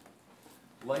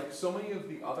 like so many of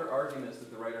the other arguments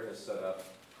that the writer has set up,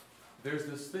 there's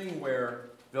this thing where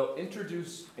they'll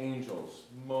introduce angels,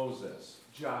 Moses,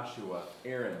 Joshua,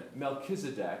 Aaron,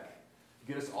 Melchizedek,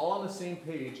 get us all on the same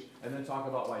page, and then talk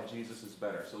about why Jesus is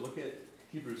better. So look at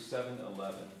Hebrews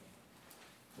 7:11.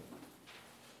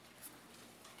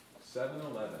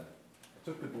 7-Eleven. I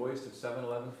took the boys to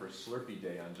 7-Eleven for Slurpee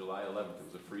Day on July 11th. It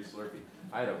was a free Slurpee.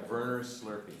 I had a Verner's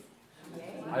Slurpee.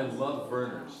 I love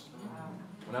Verner's.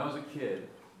 When I was a kid,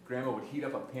 Grandma would heat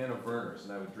up a pan of Verner's,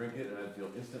 and I would drink it, and I'd feel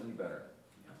instantly better.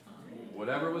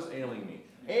 Whatever was ailing me.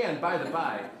 And, by the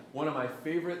by, one of my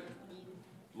favorite,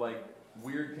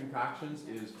 weird concoctions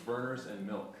is Verner's and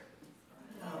milk.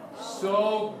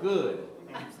 So good.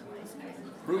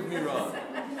 Prove me wrong.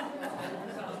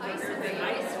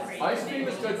 Ice cream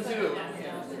is good too.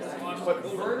 But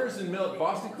Verner's and milk,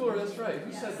 Boston Cooler, that's right.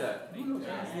 Who said that? You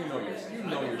know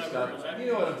your stuff. You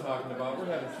know what I'm talking about. We're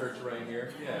having church right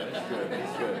here. Yeah, it's good.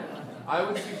 It's good. I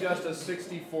would suggest a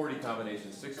 60-40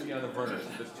 combination. 60 on the Verner's.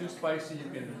 If it's too spicy, you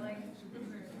can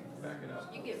back it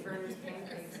up. You get Verner's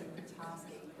pancakes and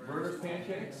Toski. Verner's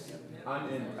pancakes? I'm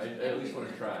in. I at least want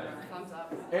to try. Thumbs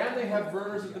up. And they have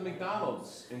Verner's at the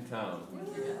McDonald's in town.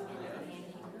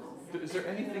 Is there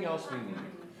anything else we need?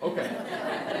 Okay.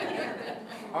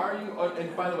 Are you,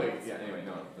 and by the way, anyway,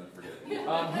 no, forget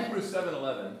it. Hebrews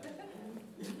 7:11.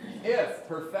 If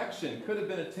perfection could have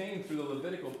been attained through the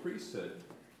Levitical priesthood,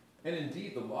 and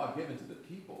indeed the law given to the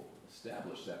people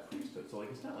established that priesthood. So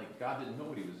it's not like God didn't know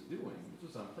what he was doing. This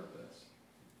was on purpose.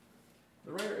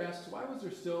 The writer asks, why was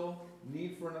there still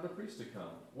need for another priest to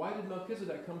come? Why did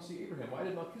Melchizedek come see Abraham? Why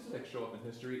did Melchizedek show up in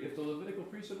history if the Levitical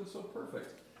priesthood was so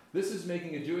perfect? This is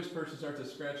making a Jewish person start to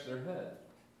scratch their head.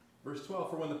 Verse 12,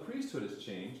 for when the priesthood is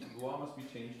changed, the law must be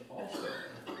changed also.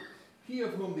 He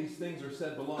of whom these things are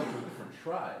said belonged to a different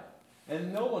tribe,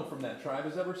 and no one from that tribe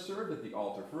has ever served at the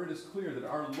altar, for it is clear that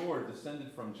our Lord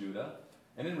descended from Judah,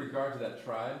 and in regard to that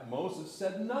tribe, Moses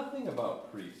said nothing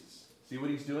about priests. See what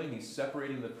he's doing? He's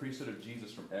separating the priesthood of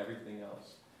Jesus from everything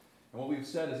else. And what we've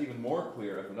said is even more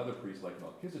clear if another priest like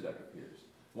Melchizedek appears,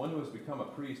 one who has become a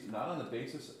priest not on the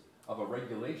basis of a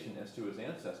regulation as to his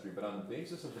ancestry, but on the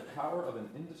basis of the power of an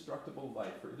indestructible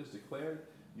life. For it is declared,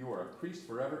 you are a priest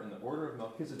forever in the order of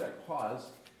Melchizedek. Pause.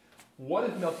 What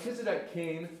if Melchizedek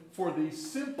came for the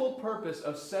simple purpose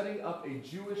of setting up a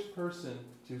Jewish person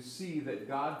to see that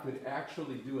God could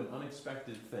actually do an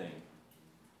unexpected thing?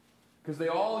 Because they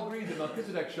all agreed that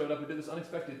Melchizedek showed up and did this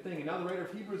unexpected thing, and now the writer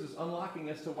of Hebrews is unlocking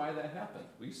as to why that happened.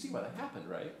 Well, you see why that happened,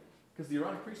 right? Because the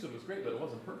Aaronic priesthood was great, but it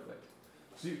wasn't perfect.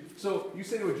 So you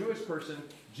say to a Jewish person,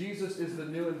 Jesus is the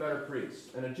new and better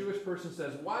priest. And a Jewish person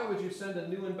says, why would you send a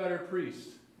new and better priest?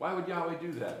 Why would Yahweh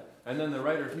do that? And then the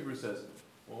writer of Hebrews says,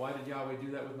 well, why did Yahweh do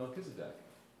that with Melchizedek?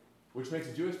 Which makes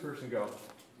a Jewish person go,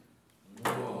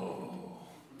 whoa.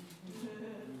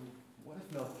 What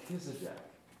if Melchizedek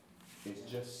is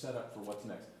just set up for what's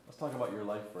next? Let's talk about your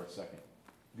life for a second.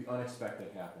 The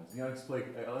unexpected happens. The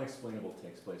unexplainable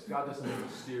takes place. God does something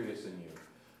mysterious in you.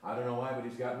 I don't know why, but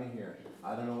he's got me here.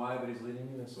 I don't know why, but he's leading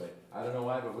me this way. I don't know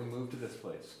why, but we moved to this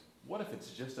place. What if it's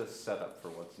just a setup for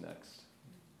what's next?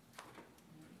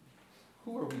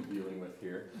 Who are we dealing with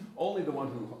here? Only the one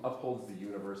who upholds the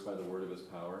universe by the word of his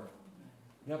power.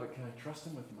 Yeah, but can I trust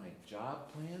him with my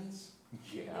job plans?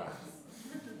 Yeah.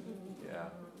 Yeah.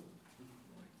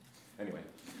 Anyway,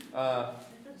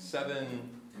 7:18.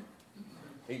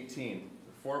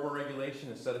 The former regulation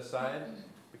is set aside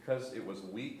because it was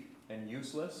weak and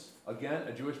useless. Again,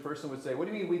 a Jewish person would say, what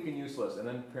do you mean weak and useless? And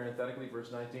then parenthetically,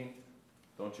 verse 19,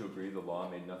 don't you agree the law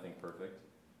made nothing perfect?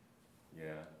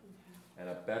 Yeah. And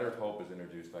a better hope is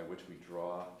introduced by which we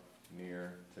draw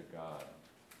near to God.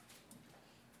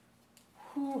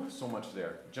 Whew, so much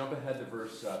there. Jump ahead to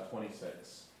verse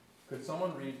 26. Could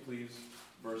someone read, please,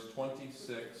 verse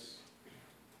 26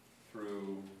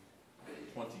 through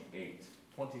 28?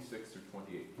 26 through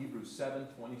 28. Hebrews 7,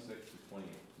 26 through 28,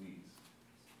 please.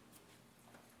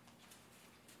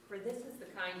 For this is the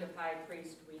kind of high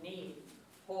priest we need,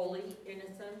 holy,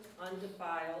 innocent,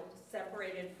 undefiled,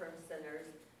 separated from sinners,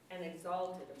 and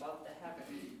exalted above the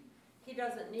heavens. He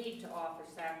doesn't need to offer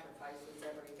sacrifices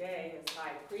every day as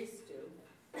high priests do,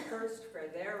 first for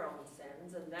their own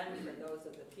sins and then for those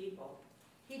of the people.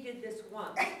 He did this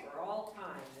once for all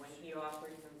time when he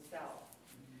offered himself.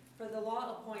 For the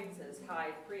law appoints as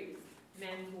high priests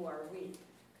men who are weak,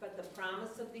 but the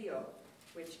promise of the oath,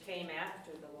 which came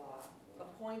after the law,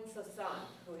 appoints a son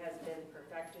who has been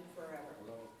perfected forever.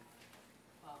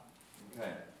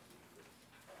 Okay.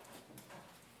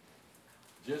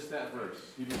 Just that verse,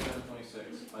 Hebrews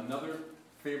 7:26. Another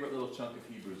favorite little chunk of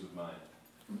Hebrews of mine.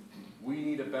 We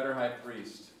need a better high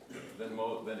priest than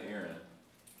Aaron.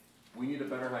 We need a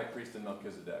better high priest than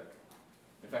Melchizedek.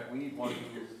 In fact, we need one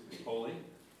who is holy,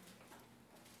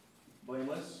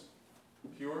 blameless,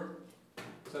 pure,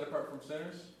 set apart from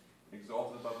sinners,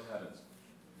 exalted above the heavens.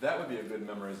 That would be a good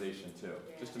memorization too,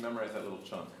 just to memorize that little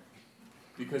chunk.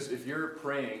 Because if you're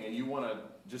praying and you want to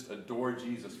just adore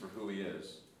Jesus for who he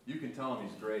is, you can tell him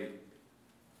he's great,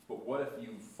 but what if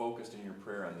you focused in your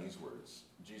prayer on these words?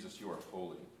 Jesus, you are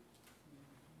holy,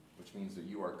 which means that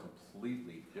you are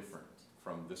completely different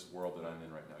from this world that I'm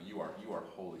in right now. You are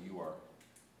holy, you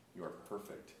are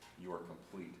perfect, you are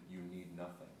complete, you need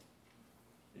nothing.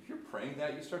 If you're praying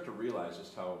that, you start to realize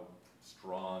just how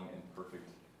strong and perfect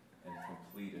and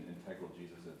complete and integral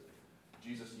Jesus is.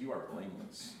 Jesus, you are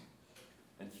blameless.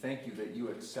 And thank you that you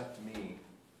accept me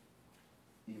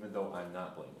even though I'm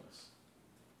not blameless.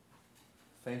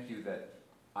 Thank you that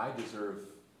I deserve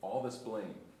all this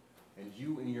blame. And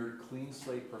you in your clean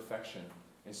slate perfection,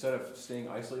 instead of staying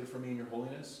isolated from me in your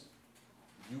holiness,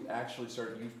 you actually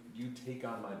you take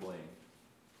on my blame.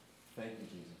 Thank you,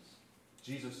 Jesus.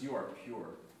 Jesus, you are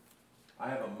pure. I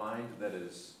have a mind that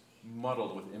is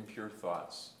muddled with impure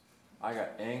thoughts. I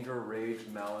got anger, rage,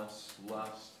 malice,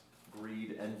 lust,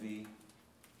 greed, envy.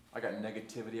 I got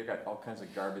negativity. I got all kinds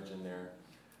of garbage in there.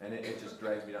 And it just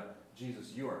drags me down.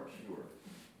 Jesus, you are pure.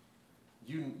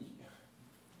 You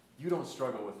don't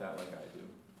struggle with that like I do.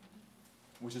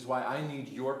 Which is why I need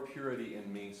your purity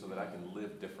in me so that I can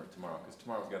live different tomorrow. Because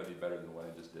tomorrow's got to be better than what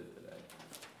I just did today.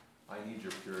 I need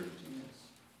your purity, Jesus.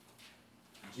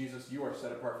 Jesus, you are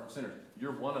set apart from sinners.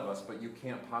 You're one of us, but you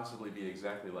can't possibly be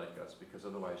exactly like us, because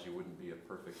otherwise you wouldn't be a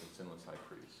perfect and sinless high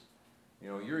priest. You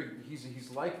know,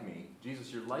 he's like me.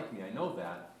 Jesus, you're like me. I know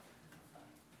that.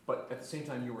 But at the same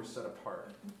time, you were set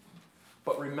apart.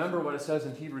 But remember what it says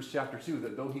in Hebrews chapter 2,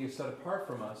 that though he is set apart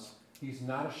from us, he's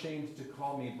not ashamed to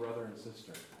call me brother and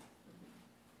sister.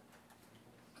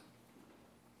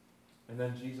 And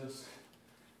then Jesus,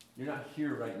 you're not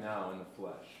here right now in the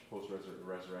flesh,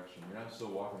 post-resurrection. You're not still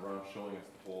walking around showing us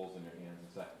the holes in your hands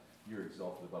and stuff. You're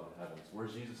exalted above the heavens.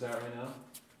 Where's Jesus at right now?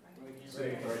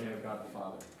 Sitting at the right hand of God the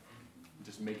Father.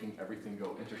 Just making everything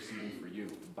go, interceding for you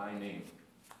by name.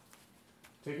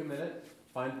 Take a minute,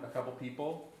 find a couple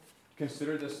people,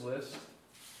 consider this list,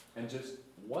 and just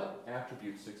what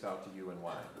attribute sticks out to you and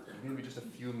why? It's going to be just a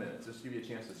few minutes. Just give you a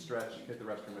chance to stretch, hit the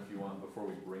restroom if you want before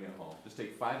we bring it home. Just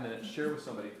take 5 minutes, share with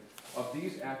somebody. Of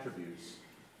these attributes,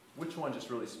 which one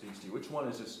just really speaks to you? Which one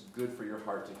is just good for your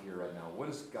heart to hear right now? What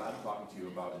is God talking to you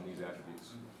about in these attributes?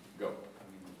 Go.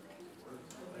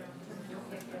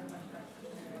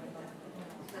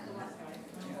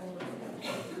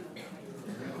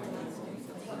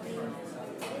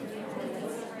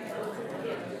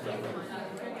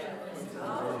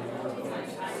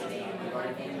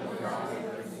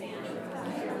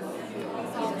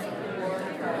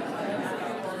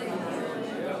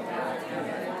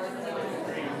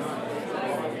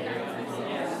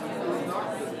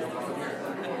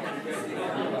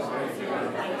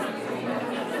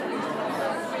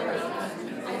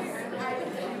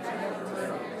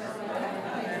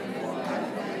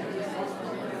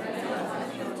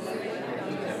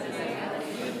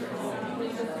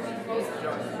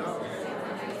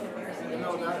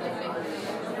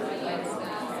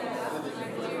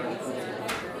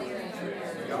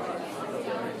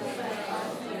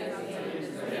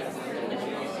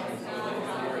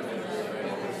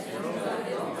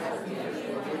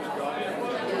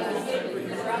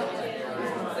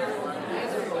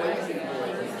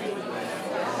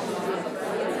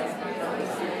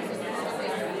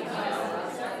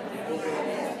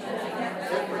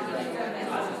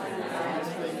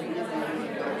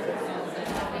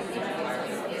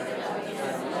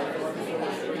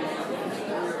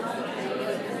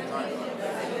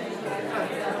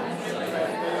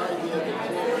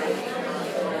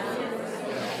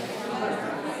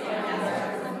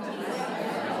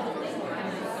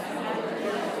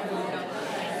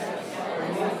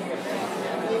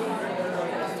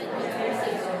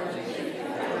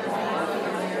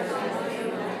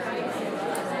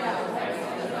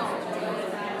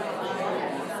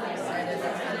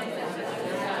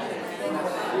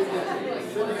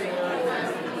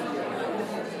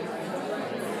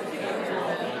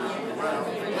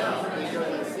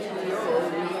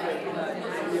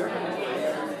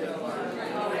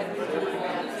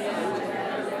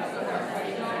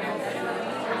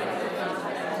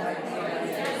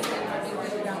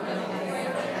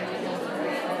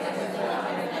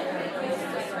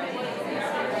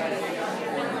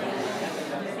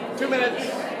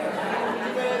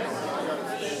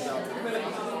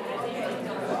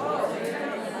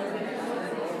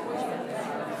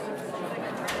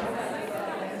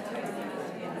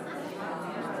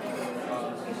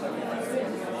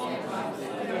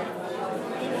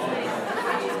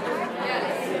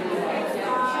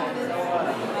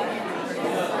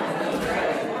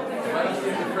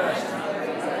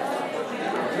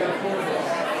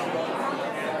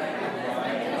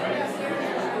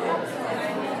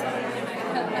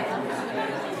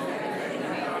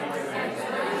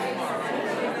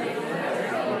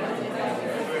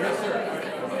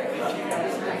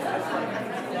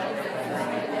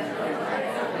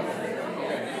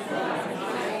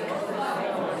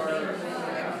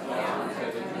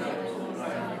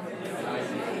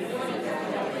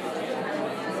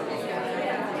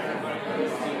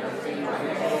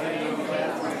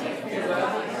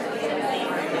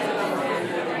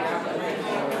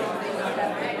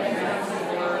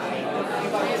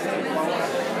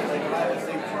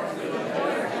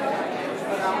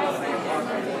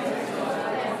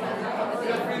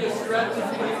 Feel free to stretch if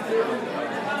you need to.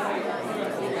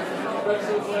 Stretch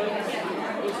those legs.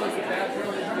 Looks like the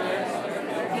bathroom is there.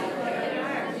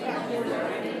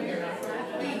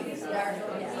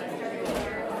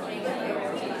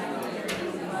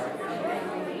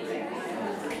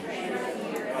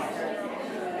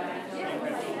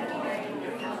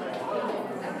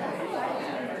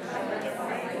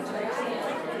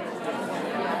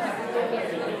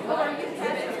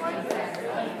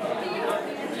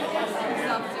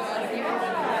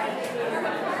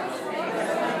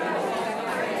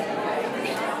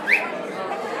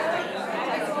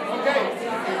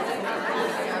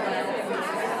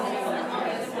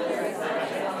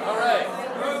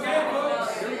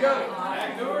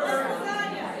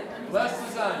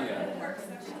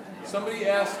 Somebody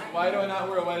asked, why do I not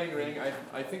wear a wedding ring?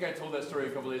 I think I told that story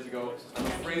a couple days ago. I'm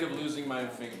afraid of losing my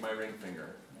ring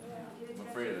finger. I'm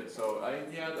afraid of it. So,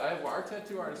 our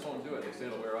tattoo artists won't do it. They say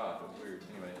it'll wear off. It's weird.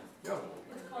 Anyway, go.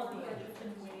 It's called the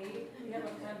Egyptian way. We have a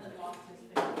friend that lost his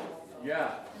finger also.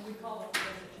 Yeah. And we call it the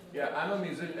Egyptian way. Yeah, I'm a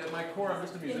musician. At my core, I'm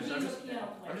just a musician.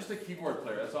 I'm just a keyboard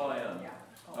player. That's all I am.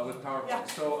 With PowerPoint. Yeah.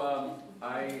 So,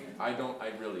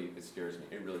 it scares me.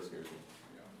 It really scares me.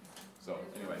 So,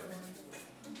 anyway.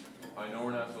 I know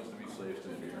we're not supposed to be slaves to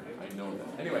fear. I know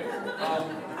that. Anyway,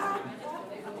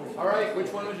 all right, which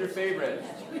one was your favorite?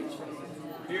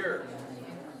 Pure.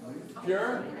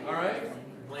 Pure? All right.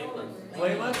 Blameless.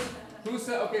 Blameless? Who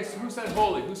said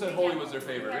holy? Who said holy was their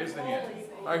favorite? Raise the hand.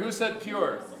 All right, who said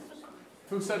pure?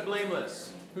 Who said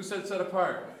blameless? Who said set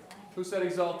apart? Who said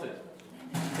exalted?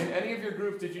 In any of your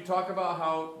group, did you talk about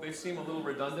how they seem a little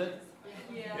redundant?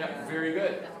 Yeah, very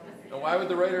good. And why would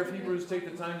the writer of Hebrews take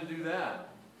the time to do that?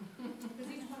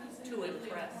 To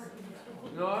impress.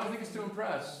 No, I don't think it's to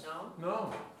impress.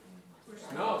 No?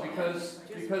 No, because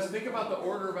think about the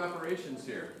order of operations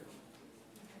here.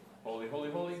 Holy,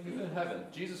 holy, holy, he's in heaven.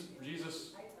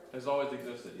 Jesus has always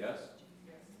existed, yes?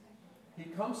 He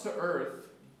comes to earth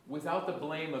without the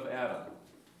blame of Adam.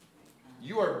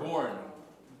 You are born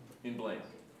in blame.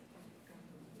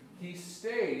 He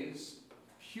stays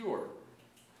pure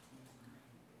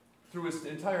through his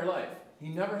entire life. He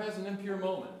never has an impure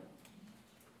moment.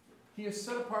 He is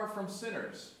set apart from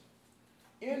sinners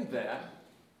in that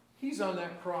he's on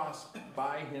that cross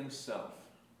by himself.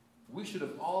 We should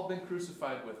have all been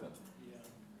crucified with him.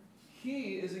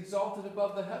 He is exalted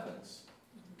above the heavens.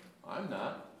 I'm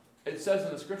not. It says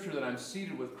in the scripture that I'm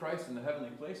seated with Christ in the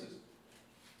heavenly places.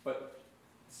 But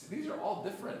these are all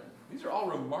different. These are all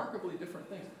remarkably different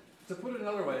things. To put it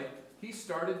another way, he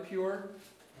started pure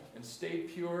and stayed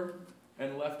pure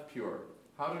and left pure.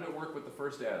 How did it work with the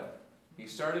first Adam? He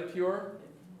started pure,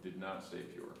 did not stay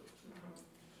pure.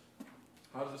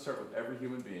 How does it start with every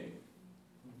human being?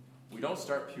 We don't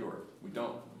start pure. We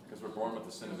don't, because we're born with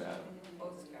the sin of Adam.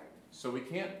 So we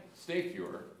can't stay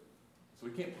pure. So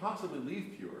we can't possibly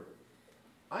leave pure.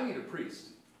 I need a priest.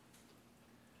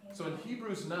 So in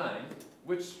Hebrews 9,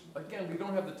 which, again, we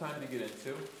don't have the time to get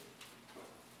into,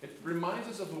 it reminds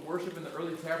us of the worship in the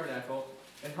early tabernacle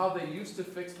and how they used to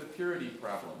fix the purity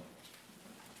problem.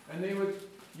 And they would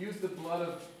use the blood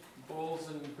of bulls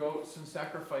and goats and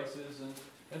sacrifices.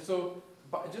 And so,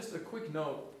 just a quick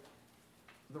note,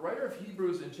 the writer of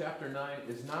Hebrews in chapter 9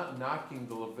 is not knocking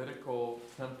the Levitical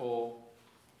temple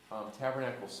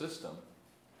tabernacle system.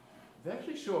 They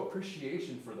actually show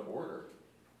appreciation for the order.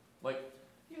 Like,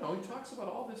 he talks about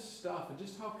all this stuff and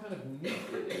just how kind of neat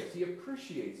it is. He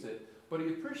appreciates it, but he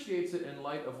appreciates it in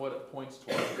light of what it points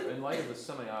towards, in light of the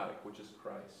semiotic, which is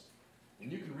Christ.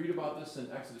 And you can read about this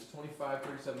in Exodus 25,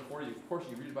 37, 40. Of course,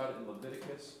 you read about it in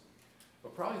Leviticus.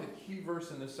 But probably the key verse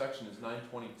in this section is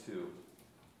 9:22.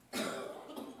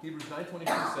 Hebrews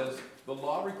 9:22 says, "The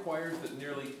law requires that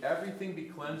nearly everything be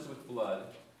cleansed with blood,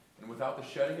 and without the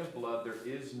shedding of blood there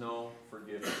is no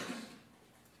forgiveness."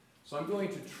 So I'm going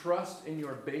to trust in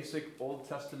your basic Old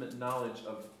Testament knowledge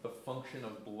of the function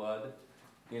of blood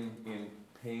in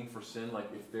paying for sin.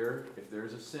 Like if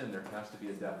there's a sin, there has to be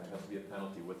a death, there has to be a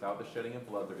penalty. Without the shedding of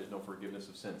blood, there is no forgiveness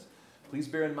of sins. Please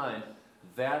bear in mind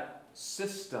that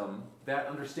system, that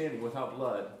understanding, without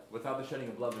blood, without the shedding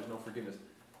of blood, there's no forgiveness.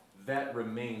 That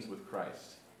remains with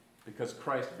Christ. Because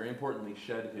Christ, very importantly,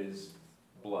 shed his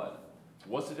blood.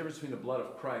 What's the difference between the blood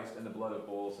of Christ and the blood of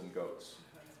bulls and goats?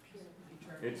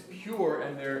 It's pure,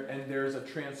 and there's a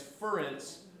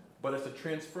transference, but it's a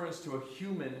transference to a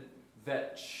human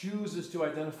that chooses to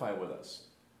identify with us.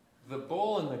 The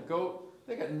bull and the goat,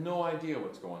 they got no idea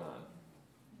what's going on.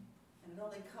 And it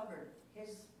only covered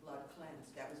his blood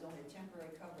cleansed. That was only a temporary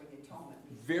covering, atonement.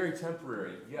 Very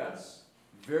temporary, yes.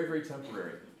 Very, very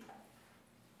temporary.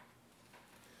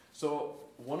 So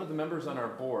one of the members on our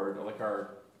board, like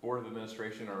our board of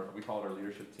administration, or we call it our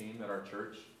leadership team at our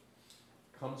church,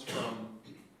 comes from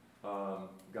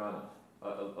Ghana,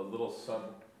 a little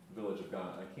sub-village of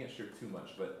Ghana. I can't share too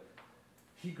much, but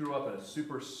he grew up in a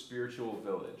super spiritual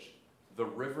village. The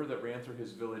river that ran through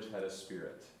his village had a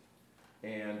spirit.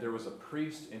 And there was a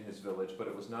priest in his village, but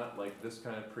it was not like this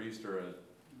kind of priest or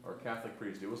a Catholic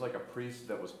priest. It was like a priest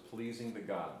that was pleasing the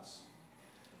gods.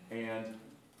 And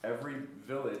every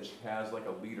village has like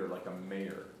a leader, like a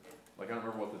mayor. Like I don't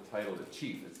remember what the title is.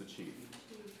 Chief, it's the chief.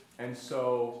 And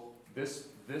so this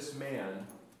man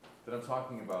that I'm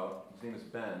talking about, his name is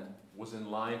Ben, was in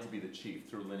line to be the chief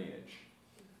through lineage.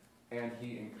 And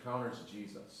he encounters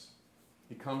Jesus.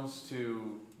 He comes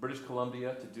to British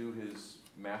Columbia to do his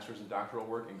master's and doctoral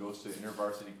work and goes to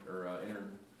InterVarsity,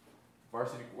 what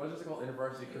is it called?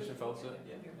 InterVarsity Christian Fellowship?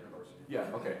 Yeah,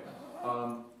 okay.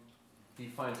 He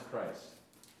finds Christ.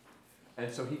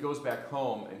 And so he goes back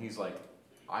home and he's like,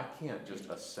 I can't just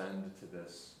ascend to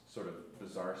this sort of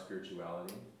bizarre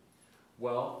spirituality.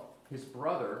 Well, his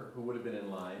brother, who would have been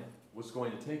in line, was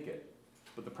going to take it.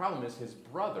 But the problem is his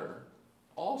brother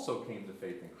also came to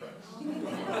faith in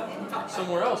Christ.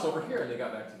 Somewhere else over here, and they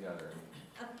got back together.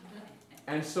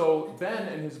 And so Ben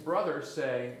and his brother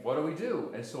say, what do we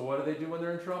do? And so what do they do when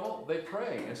they're in trouble? They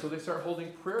pray. And so they start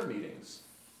holding prayer meetings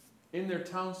in their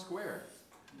town square.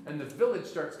 And the village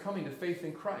starts coming to faith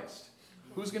in Christ.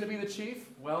 Who's going to be the chief?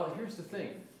 Well, here's the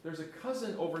thing. There's a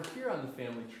cousin over here on the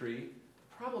family tree.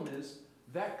 The problem is,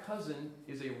 that cousin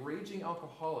is a raging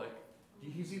alcoholic.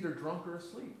 He's either drunk or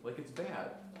asleep. Like, it's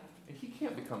bad. And he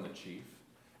can't become the chief.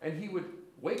 And he would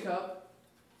wake up,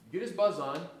 get his buzz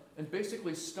on, and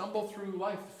basically stumble through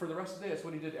life for the rest of the day. That's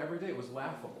what he did every day. It was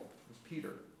laughable. It was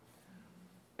Peter.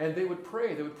 And they would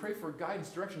pray. They would pray for guidance,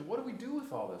 direction. What do we do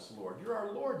with all this, Lord? You're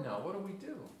our Lord now. What do we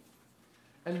do?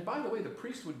 And by the way, the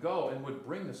priest would go and would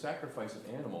bring the sacrifice of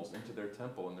animals into their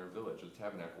temple in their village, the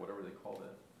tabernacle, whatever they called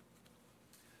it.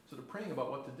 So they're praying about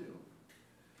what to do.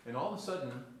 And all of a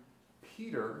sudden,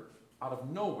 Peter, out of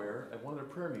nowhere, at one of their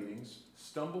prayer meetings,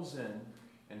 stumbles in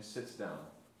and sits down.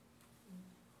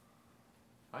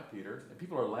 Hi, Peter. And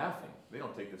people are laughing. They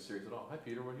don't take this serious at all. Hi,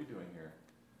 Peter, what are you doing here?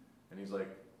 And he's like,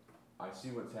 I see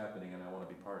what's happening and I want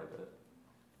to be part of it.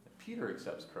 And Peter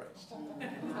accepts Christ.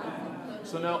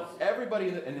 So now everybody,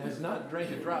 and has not drank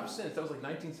a drop since. That was like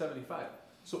 1975.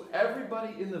 So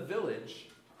everybody in the village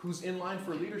who's in line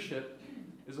for leadership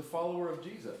is a follower of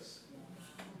Jesus.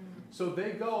 So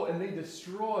they go and they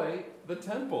destroy the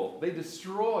temple. They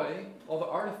destroy all the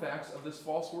artifacts of this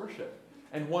false worship.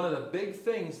 And one of the big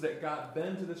things that got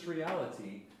Ben to this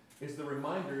reality is the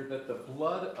reminder that the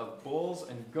blood of bulls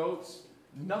and goats,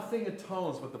 nothing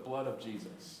atones but the blood of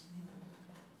Jesus.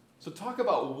 So talk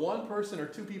about one person or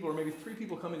two people or maybe three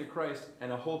people coming to Christ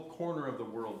and a whole corner of the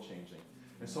world changing.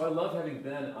 And so I love having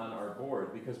Ben on our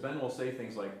board because Ben will say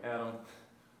things like, Adam,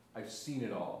 I've seen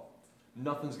it all.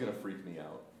 Nothing's going to freak me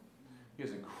out. He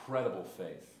has incredible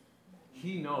faith.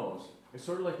 He knows. It's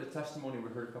sort of like the testimony we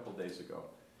heard a couple days ago.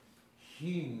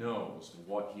 He knows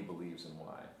what he believes and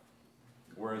why.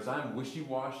 Whereas I'm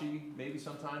wishy-washy maybe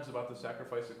sometimes about the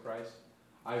sacrifice of Christ,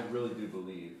 I really do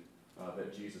believe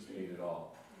that Jesus paid it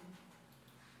all.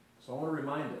 So I want to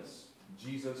remind us,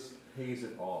 Jesus pays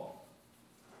it all.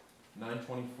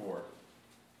 9:24.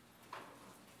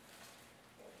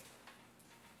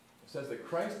 It says that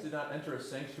Christ did not enter a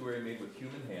sanctuary made with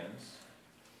human hands.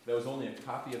 That was only a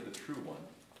copy of the true one.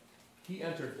 He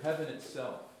entered heaven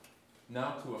itself,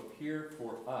 now to appear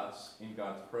for us in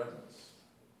God's presence.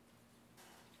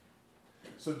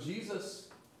 So Jesus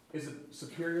is a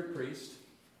superior priest,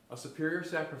 a superior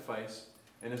sacrifice,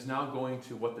 and is now going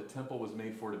to what the temple was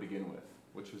made for to begin with,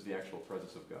 which was the actual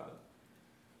presence of God.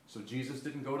 So Jesus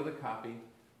didn't go to the copy.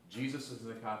 Jesus isn't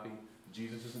the copy.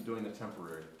 Jesus isn't doing the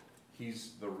temporary.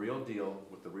 He's the real deal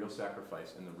with the real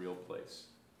sacrifice in the real place.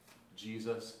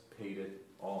 Jesus paid it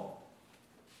all.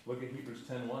 Look at Hebrews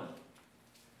 10:1.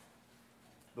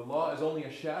 The law is only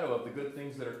a shadow of the good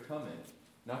things that are coming,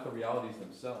 not the realities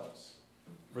themselves.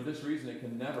 For this reason, it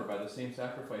can never, by the same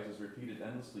sacrifices repeated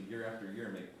endlessly year after year,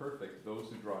 make perfect those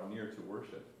who draw near to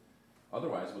worship.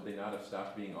 Otherwise, would they not have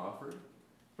stopped being offered?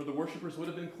 For the worshippers would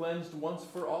have been cleansed once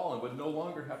for all and would no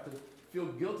longer have to feel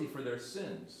guilty for their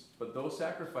sins. But those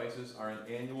sacrifices are an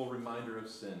annual reminder of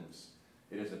sins.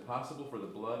 It is impossible for the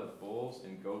blood of bulls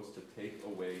and goats to take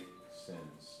away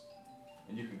sins.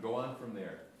 And you can go on from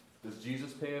there. Does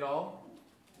Jesus pay it all?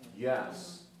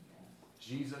 Yes.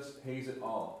 Jesus pays it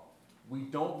all. We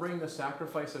don't bring the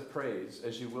sacrifice of praise,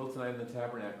 as you will tonight in the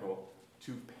tabernacle,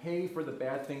 to pay for the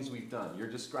bad things we've done. You're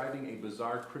describing a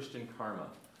bizarre Christian karma.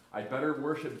 I'd better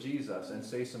worship Jesus and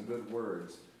say some good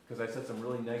words, because I said some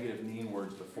really negative, mean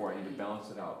words before. I need to balance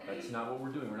it out. That's not what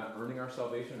we're doing. We're not earning our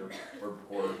salvation or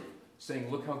saying,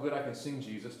 look how good I can sing,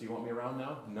 Jesus. Do you want me around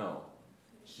now? No.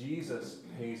 Jesus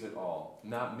pays it all,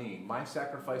 not me. My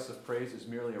sacrifice of praise is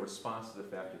merely a response to the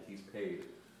fact that he's paid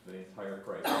the entire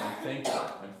price. I'm thankful.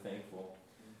 I'm thankful.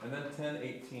 And then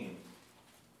 10:18.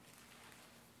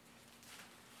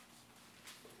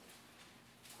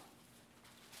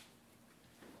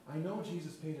 I know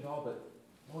Jesus paid it all, but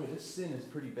boy, this sin is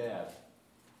pretty bad.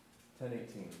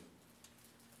 10:18.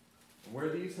 Where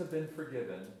these have been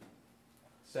forgiven,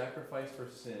 sacrifice for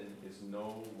sin is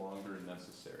no longer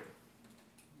necessary.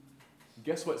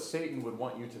 Guess what Satan would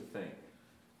want you to think?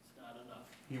 It's not enough.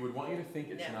 He would want you to think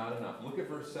it's not enough. Look at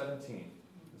verse 17.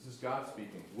 This is God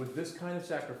speaking. With this kind of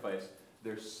sacrifice,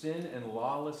 their sin and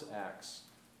lawless acts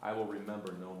I will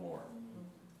remember no more.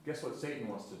 Guess what Satan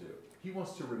wants to do? He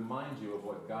wants to remind you of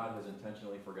what God has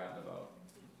intentionally forgotten about.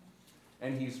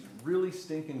 And he's really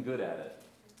stinking good at it.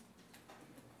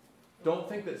 Don't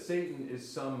think that Satan is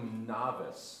some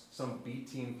novice, some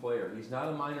B-team player. He's not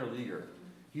a minor leaguer.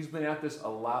 He's been at this a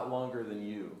lot longer than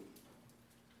you.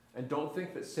 And don't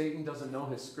think that Satan doesn't know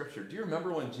his scripture. Do you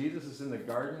remember when Jesus is in the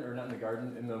garden, or not in the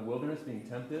garden, in the wilderness being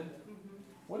tempted?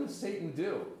 What does Satan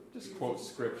do? Just quote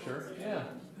scripture. Yeah.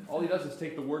 All he does is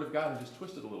take the word of God and just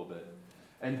twist it a little bit.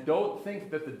 And don't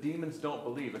think that the demons don't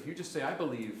believe. If you just say, I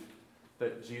believe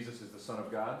that Jesus is the Son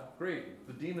of God, great.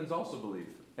 The demons also believe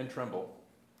and tremble.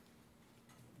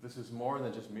 This is more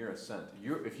than just mere assent.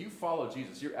 If you follow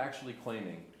Jesus, you're actually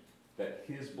claiming that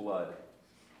his blood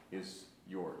is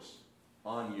yours,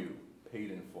 on you,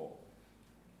 paid in full.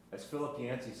 As Philip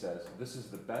Yancey says, this is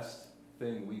the best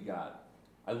thing we got.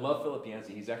 I love Philip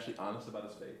Yancey. He's actually honest about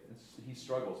his faith. He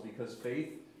struggles because faith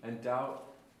and doubt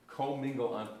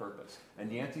commingle on purpose.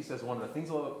 And Yancey says one of the things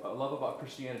I love about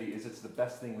Christianity is it's the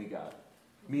best thing we got.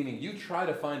 Meaning you try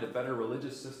to find a better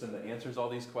religious system that answers all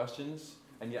these questions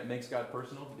and yet makes God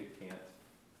personal, you can't.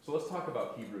 So let's talk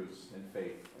about Hebrews and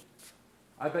faith.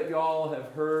 I bet you all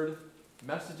have heard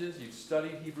messages, you've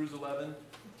studied Hebrews 11.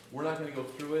 We're not going to go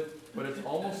through it, but it's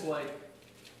almost like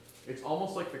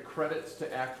the credits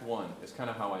to Act 1 is kind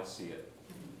of how I see it.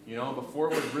 You know, before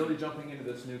we're really jumping into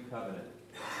this new covenant,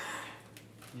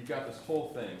 you've got this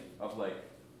whole thing of like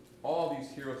all these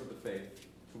heroes of the faith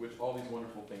to which all these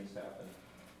wonderful things happen.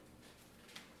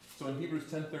 So in Hebrews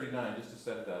 10:39, just to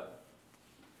set it up,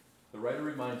 the writer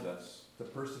reminds us to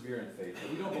persevere in faith,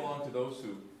 that we don't belong to those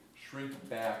who shrink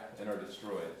back and are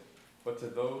destroyed, but to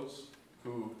those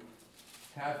who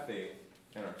have faith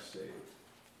and are saved.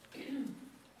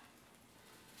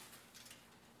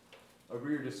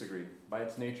 Agree or disagree? By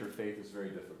its nature, faith is very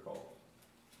difficult.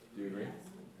 Do you agree?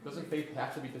 Doesn't faith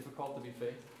have to be difficult to be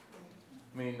faith?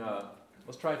 I mean,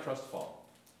 let's try trust fall.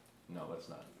 No, let's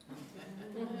not.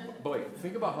 Boy,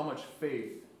 think about how much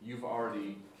faith you've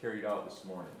already carried out this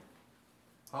morning.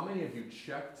 How many of you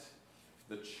checked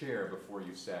the chair before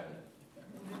you sat in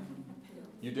it?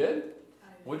 You did?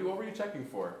 What were you checking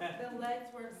for? The legs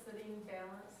weren't sitting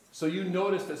balanced. So you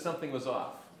noticed that something was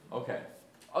off. Okay.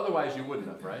 Otherwise you wouldn't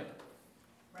have, right?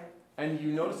 Right. And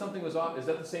you noticed something was off. Is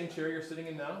that the same chair you're sitting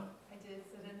in now? I did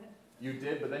sit in it. You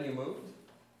did, but then you moved?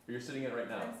 Or you're sitting in it right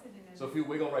now? I'm sitting in it. So if you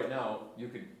wiggle right now, you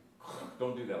could,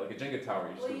 don't do that, like a Jenga tower.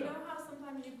 You just Well, do you that. know how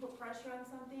sometimes you put pressure on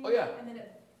something? Oh, yeah. And then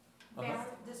it Uh-huh.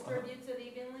 distributes it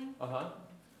evenly? Uh-huh.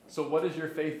 So what is your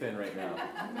faith in right now?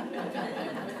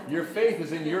 Your faith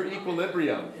is in your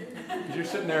equilibrium. Because you're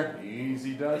sitting there,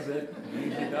 easy does it,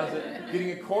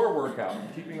 getting a core workout,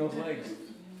 keeping those legs.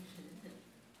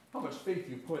 How much faith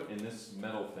you put in this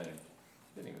metal thing?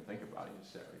 Didn't even think about it, you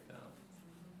just sat right down.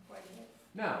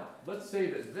 Now, let's say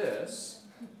that this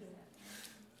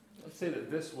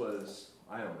was,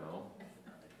 I don't know,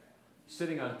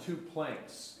 sitting on two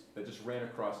planks that just ran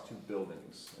across two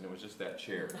buildings, and it was just that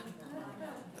chair.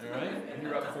 All right? And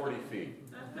you're up 40 feet.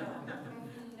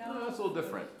 No, that's a little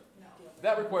different.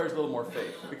 That requires a little more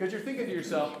faith, because you're thinking to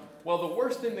yourself, well, the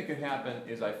worst thing that could happen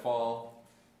is I fall,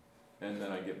 and then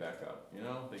I get back up. You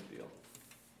know, big deal.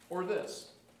 Or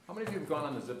this. How many of you have gone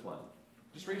on the zip line?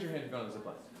 Just raise your hand if you've gone on the zip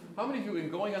line. How many of you, in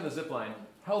going on the zip line,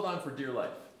 held on for dear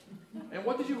life? And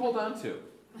what did you hold on to?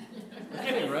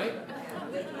 Nothing, right?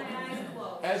 With my eyes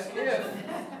closed.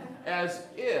 As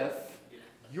if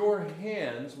your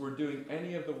hands were doing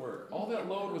any of the work. All that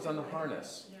load was on the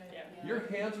harness. Your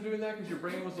hands were doing that because your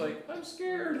brain was like, I'm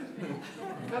scared,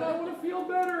 and I want to feel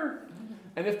better.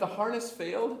 And if the harness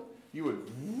failed, you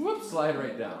would slide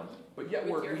right down. But yet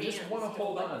we just want to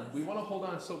hold on. We want to hold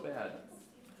on so bad.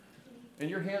 And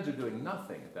your hands are doing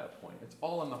nothing at that point. It's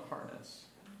all on the harness.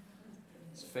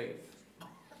 It's faith.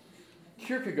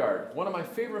 Kierkegaard, one of my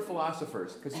favorite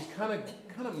philosophers, because he's kind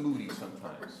of moody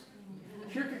sometimes.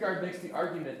 Kierkegaard makes the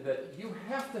argument that you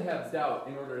have to have doubt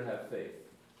in order to have faith.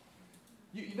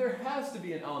 There has to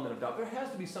be an element of doubt. There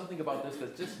has to be something about this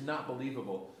that's just not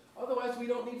believable. Otherwise, we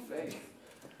don't need faith.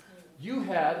 You're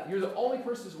the only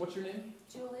person, what's your name?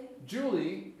 Julie?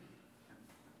 Julie,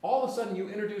 all of a sudden you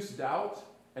introduce doubt,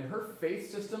 and her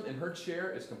faith system in her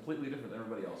chair is completely different than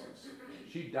everybody else's.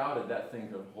 She doubted that thing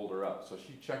to hold her up, so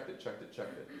she checked it.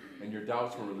 And your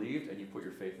doubts were relieved, and you put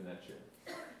your faith in that chair.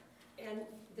 And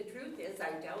the truth is,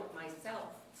 I doubt myself.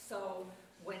 So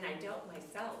when I doubt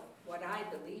myself, what I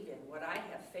believe in, what I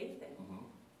have faith in,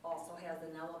 also has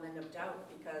an element of doubt,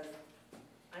 because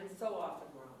I'm so often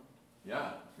wrong.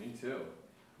 Yeah, me too.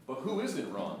 But who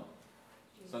isn't wrong?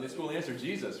 Sunday school answer,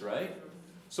 Jesus, right?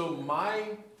 So my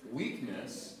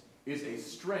weakness is a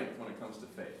strength when it comes to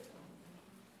faith.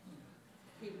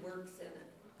 He works in it,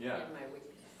 Yeah. in my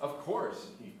weakness. Of course,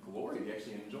 he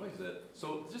actually enjoys it.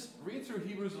 So just read through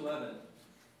Hebrews 11.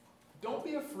 Don't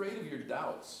be afraid of your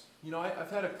doubts. You know,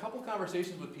 I've had a couple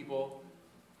conversations with people.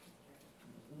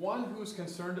 One who's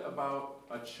concerned about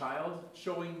a child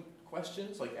showing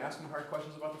questions, like asking hard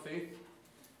questions about the faith.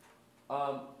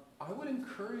 I would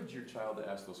encourage your child to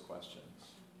ask those questions.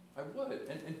 I would.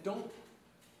 And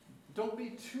don't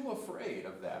be too afraid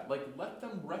of that. Like, let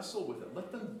them wrestle with it.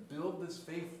 Let them build this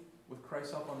faith with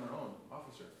Christ's help on their own.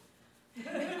 Officer.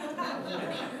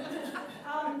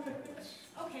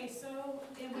 Okay, so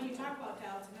when you talk about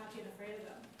doubts and not being afraid of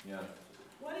them, Yeah.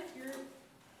 what if you're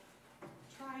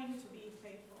trying to be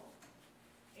faithful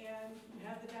and you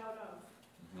have the doubt of,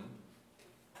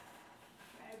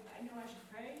 I know I should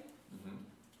pray,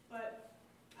 but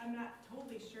I'm not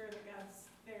totally sure that God's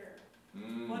there.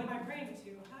 What am I praying to?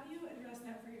 How do you address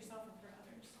that for yourself and for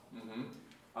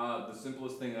others? The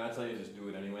simplest thing that I tell you is just do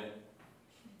it anyway.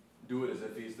 Do it as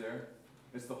if he's there.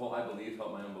 It's the whole I believe,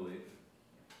 help my unbelief.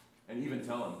 And even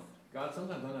tell him, God,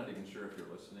 sometimes I'm not even sure if you're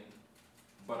listening,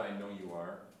 but I know you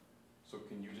are. So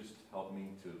can you just help me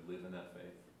to live in that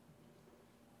faith?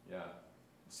 Yeah.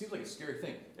 It seems like a scary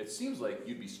thing. It seems like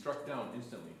you'd be struck down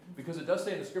instantly. Because it does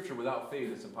say in the scripture, without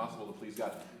faith, it's impossible to please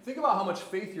God. Think about how much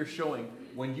faith you're showing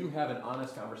when you have an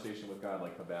honest conversation with God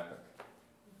like Habakkuk.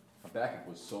 Habakkuk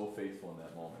was so faithful in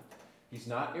that moment. He's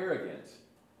not arrogant,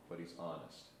 but he's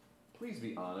honest. Please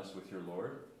be honest with your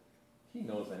Lord. He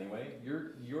knows anyway.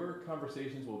 Your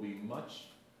conversations will be much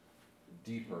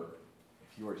deeper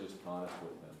if you are just honest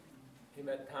with him. He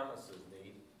met Thomas's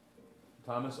need.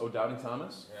 Thomas, Doubting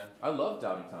Thomas? Yeah. I love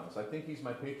Doubting Thomas. I think he's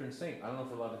my patron saint. I don't know if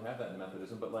we're allowed to have that in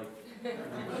Methodism, but like,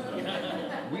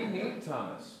 we need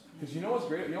Thomas. Because you know what's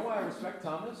great? You know why I respect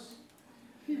Thomas?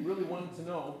 He really wanted to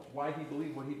know why he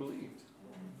believed what he believed.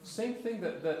 Same thing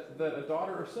that a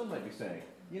daughter or son might be saying.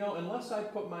 You know, unless I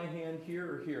put my hand here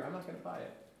or here, I'm not going to buy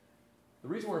it. The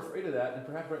reason we're afraid of that, and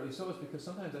perhaps rightly so, is because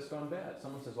sometimes that's gone bad.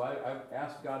 Someone says, well, I've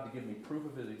asked God to give me proof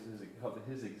of his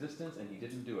existence, and he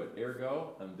didn't do it.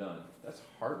 Ergo, I'm done. That's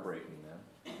heartbreaking,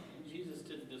 man. Jesus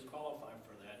didn't disqualify him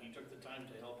for that. He took the time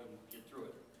to help him get through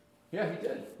it. Yeah, he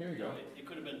did. Here you go. It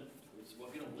could have been, well,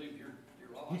 if you don't believe, you're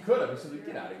lost. He could have. He said,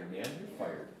 get out of here, man. You're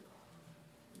fired.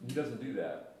 He doesn't do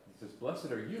that. He says,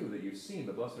 blessed are you that you've seen,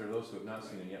 but blessed are those who have not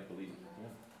seen and yet believe. Yeah.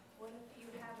 What if you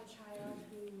have a child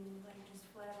who, like, just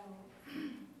flat out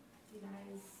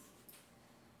denies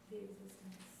the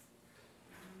existence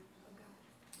of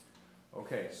God?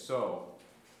 Okay, so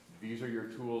these are your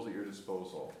tools at your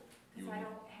disposal. Because I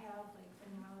don't have, like, the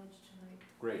knowledge to, like,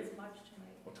 Great. as much to,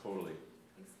 like, Oh, totally.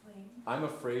 explain. I'm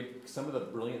afraid some of the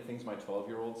brilliant things my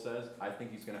 12-year-old says, I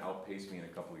think he's going to outpace me in a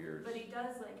couple years. But he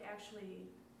does, like, actually,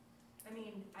 I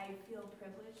mean, I feel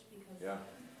privileged because Yeah.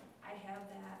 I have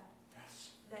that,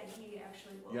 Yes. that he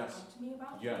actually will Yes. talk to me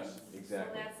about Yes, things.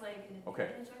 exactly. So that's, like, an Okay.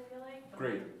 advantage, I feel like. But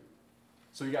Great.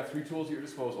 So you got 3 tools at your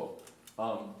disposal.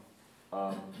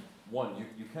 One,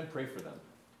 you can pray for them.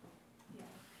 Yeah.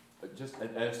 Just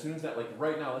as soon as that, like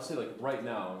right now, let's say like right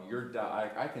now,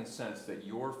 I can sense that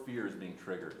your fear is being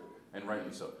triggered, and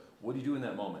rightly so. What do you do in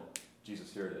that moment?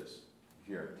 Jesus, here it is.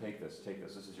 Here, take this.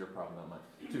 This is your problem, not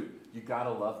mine. 2, you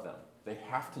gotta love them. They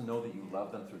have to know that you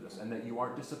love them through this, and that you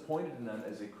aren't disappointed in them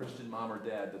as a Christian mom or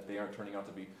dad that they aren't turning out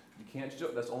to be. You can't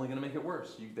joke. That's only gonna make it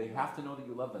worse. They have to know that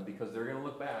you love them because they're gonna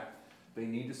look back. They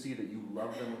need to see that you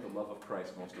love them with the love of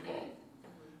Christ most of all.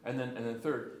 And then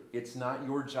 3rd, it's not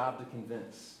your job to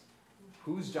convince.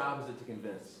 Whose job is it to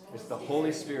convince? It's the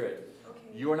Holy Spirit.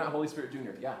 Okay. You are not Holy Spirit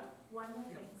Jr. Yeah. One more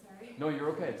thing, sorry. No, you're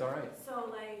okay. It's all right.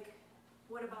 So, like,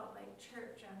 what about, like,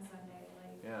 church on Sunday?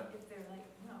 Like, Yeah. if they're like,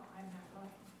 no, I'm not going.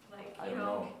 Like, I you don't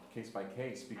know. know, case by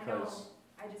case, I because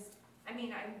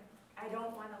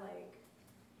don't want to, like,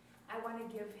 I wanna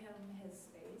give him his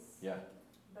space. Yeah.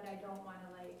 But I don't wanna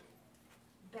like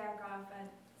back off on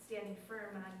standing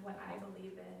firm on what I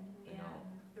believe in I know.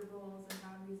 and the rules and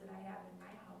boundaries that I have in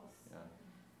my house. Yeah.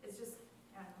 It's just,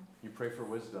 I don't know. You pray for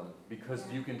wisdom, because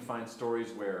you can find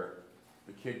stories where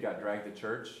the kid got dragged to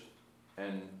church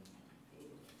and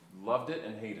loved it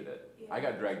and hated it. Yeah. I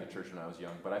got dragged to church when I was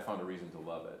young, but I found a reason to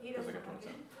love it. He because I doesn't got like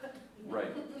twin it. sons.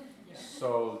 Right.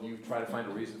 So you try to find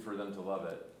a reason for them to love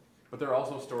it. But there are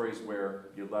also stories where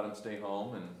you let them stay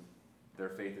home and their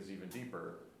faith is even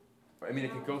deeper. I mean,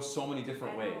 it could go so many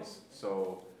different I know. ways.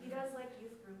 So, He does like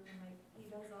youth group and like, he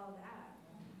does all that.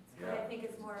 But yeah. I think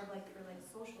it's more of like for like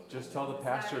social. Just tell the reasons. It's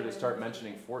not pastor to even- start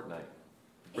mentioning Fortnite.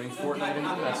 Bring Fortnite into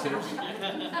the message.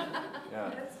 Yeah,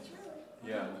 That's true.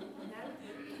 yeah.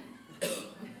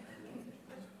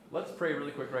 Let's pray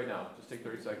really quick right now. Just take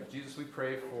 30 seconds. Jesus, we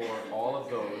pray for all of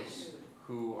those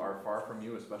who are far from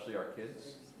you, especially our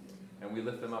kids, and we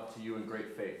lift them up to you in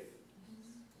great faith.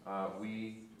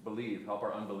 We believe, help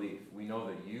our unbelief. We know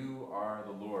that you are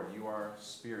the Lord, you are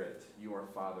Spirit, you are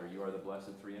Father, you are the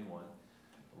blessed three in one.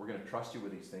 We're going to trust you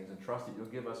with these things and trust that you'll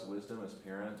give us wisdom as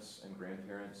parents and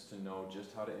grandparents to know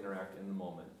just how to interact in the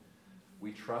moment.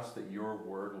 We trust that your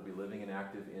word will be living and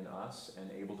active in us and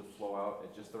able to flow out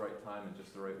at just the right time and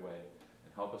just the right way.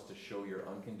 And help us to show your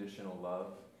unconditional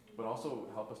love, but also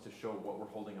help us to show what we're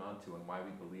holding on to and why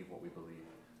we believe what we believe.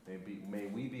 May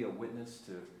we be a witness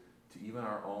to even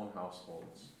our own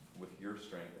households with your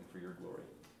strength and for your glory.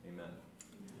 Amen.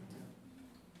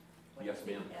 Yes,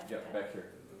 ma'am. Yep, back here.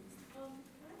 Can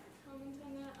I comment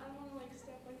on that? I don't wanna like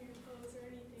step on your toes or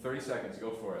anything. 30 seconds,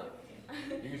 go for it.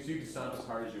 Okay. You can sound as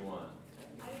hard as you want.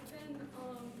 I've been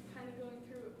kind of going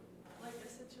through like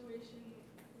a situation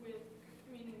with,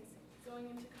 going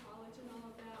into college and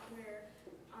all of that, where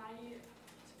I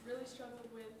really struggled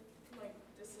with like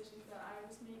decisions that I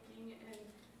was making and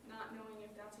not knowing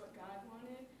if that's what God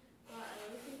wanted. But I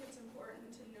really think it's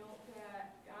important to note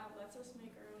that God lets us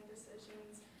make our own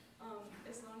decisions.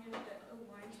 As long as it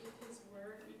aligns with His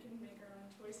Word, we can make our own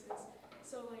choices.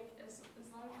 So like as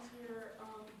long as you're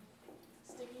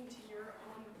sticking to your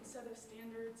own set of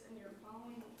standards and you're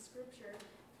following Scripture,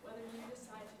 whether you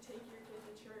decide to take your kid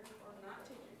to church or not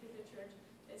take your kid to church,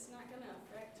 it's not going to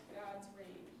affect God's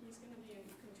reign. He's going to be in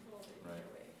control of it either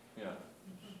way. Yeah,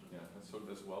 yeah,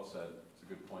 that's well said. It's a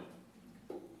good point.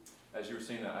 As you were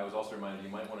saying that, I was also reminded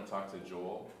you might want to talk to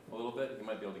Joel a little bit. He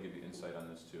might be able to give you insight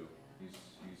on this too.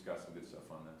 He's got some good stuff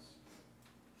on this.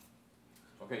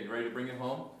 Okay, you ready to bring it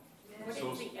home? What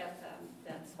So- is the FM?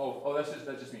 That's. Oh,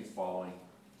 that just means following.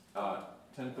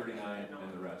 1039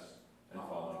 and the rest, and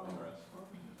following and the rest.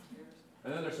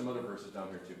 And then there's some other verses down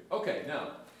here too. Okay,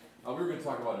 now we were going to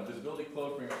talk about invisibility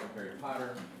cloak, bring up some Harry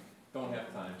Potter. Don't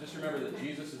have time. Just remember that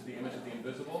Jesus is the image of the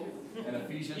invisible, and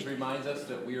Ephesians reminds us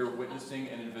that we are witnessing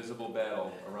an invisible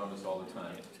battle around us all the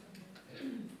time.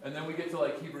 And then we get to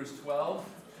like Hebrews 12.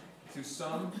 To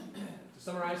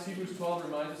summarize, Hebrews 12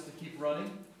 reminds us to keep running,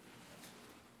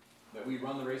 that we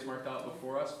run the race marked out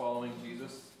before us, following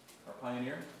Jesus, our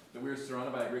pioneer, that we are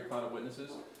surrounded by a great cloud of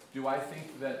witnesses. Do I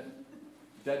think that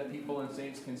dead people and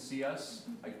saints can see us?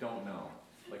 I don't know.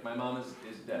 Like my mom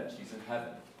is dead. She's in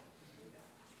heaven.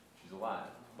 She's alive.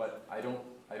 But I don't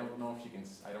know if she can,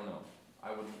 I don't know. I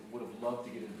would have loved to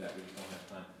get into that. We just don't have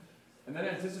time. And then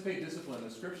anticipate discipline. The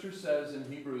scripture says in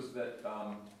Hebrews that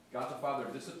God the Father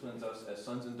disciplines us as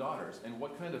sons and daughters. And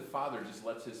what kind of father just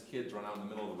lets his kids run out in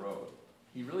the middle of the road?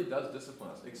 He really does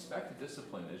discipline us. Expect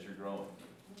discipline as you're growing.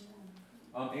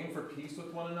 Aim for peace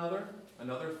with one another.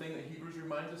 Another thing that Hebrews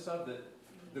reminds us of,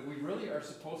 that we really are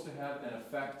supposed to have an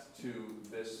effect to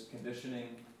this conditioning,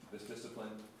 this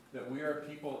discipline, that we are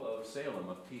people of Salem,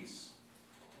 of peace.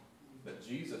 That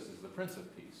Jesus is the Prince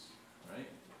of Peace, right?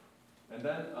 And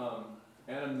then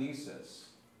anamnesis,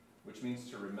 which means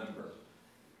to remember.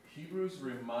 Hebrews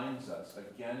reminds us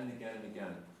again and again and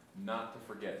again not to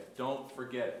forget. Don't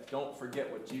forget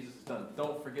what Jesus has done.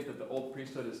 Don't forget that the old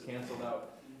priesthood is canceled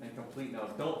out and complete now.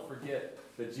 Don't forget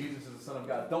that Jesus is the Son of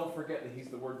God. Don't forget that He's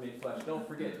the Word made flesh. Don't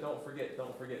forget.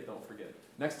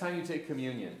 Next time you take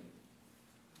communion,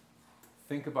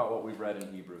 think about what we've read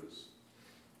in Hebrews.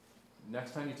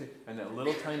 Next time you take, and that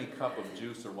little tiny cup of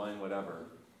juice or wine, whatever,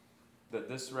 that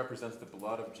this represents the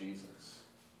blood of Jesus.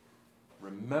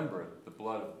 Remember the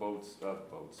blood of bulls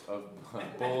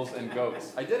and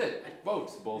goats. I did it.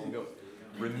 Bulls and goats.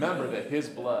 Remember that His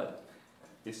blood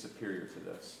is superior to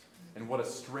this. And what a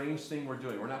strange thing we're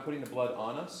doing. We're not putting the blood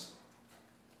on us.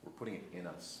 We're putting it in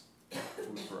us.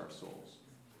 Food for our souls.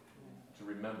 To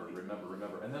remember.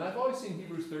 And then I've always seen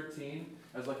Hebrews 13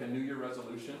 as like a New Year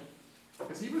resolution.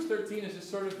 Because Hebrews 13 is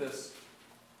just sort of this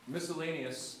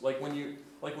miscellaneous, like when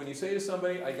Like when you say to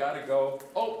somebody, I gotta go,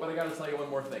 oh, but I gotta tell you one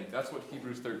more thing. That's what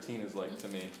Hebrews 13 is like to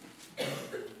me.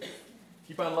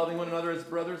 Keep on loving one another as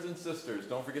brothers and sisters.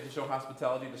 Don't forget to show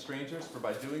hospitality to strangers, for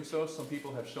by doing so, some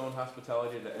people have shown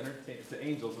hospitality to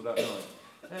angels without knowing.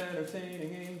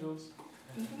 Entertaining angels.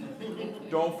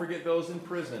 Don't forget those in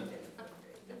prison.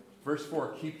 Verse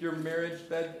 4, keep your marriage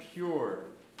bed pure.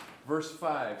 Verse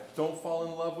 5, don't fall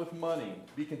in love with money.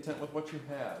 Be content with what you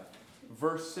have.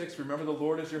 Verse 6, remember the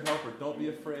Lord is your helper. Don't be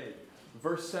afraid.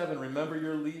 Verse 7, remember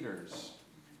your leaders.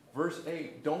 Verse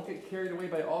 8, don't get carried away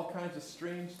by all kinds of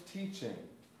strange teaching.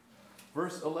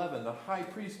 Verse 11, the high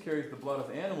priest carries the blood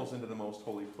of animals into the most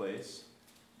holy place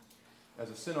as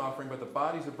a sin offering, but the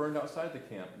bodies are burned outside the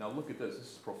camp. Now look at this.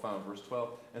 This is profound. Verse 12,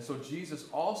 and so Jesus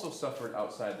also suffered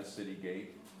outside the city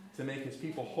gate to make his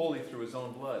people holy through his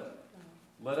own blood.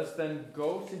 Let us then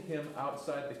go to him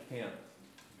outside the camp,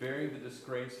 bearing the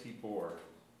disgrace he bore.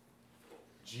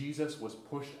 Jesus was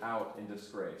pushed out in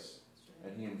disgrace,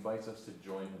 and he invites us to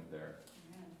join him there.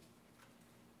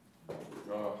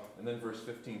 Oh, and then verse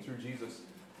 15, through Jesus,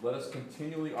 let us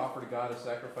continually offer to God a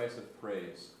sacrifice of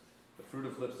praise, the fruit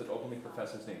of lips that openly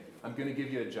profess his name. I'm going to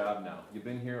give you a job now. You've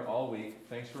been here all week.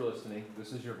 Thanks for listening.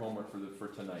 This is your homework for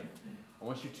tonight. I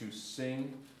want you to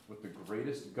sing with the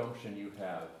greatest gumption you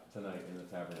have tonight in the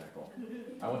tabernacle.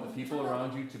 I want the people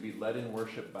around you to be led in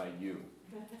worship by you.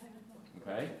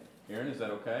 Okay? Aaron, is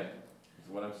that okay? Is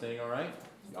what I'm saying all right?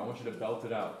 I want you to belt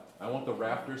it out. I want the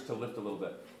rafters to lift a little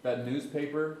bit. That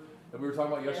newspaper that we were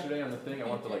talking about yesterday on the thing, I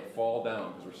want to fall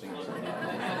down because we're singing something.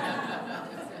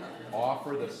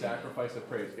 Offer the sacrifice of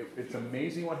praise. It's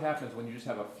amazing what happens when you just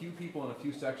have a few people in a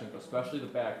few sections, especially the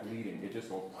back leading. It just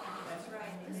goes. That's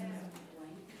right. Amen.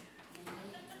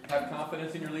 Have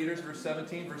confidence in your leaders, verse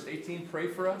 17. Verse 18, pray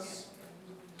for us.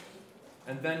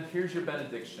 And then here's your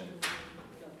benediction.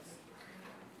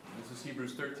 This is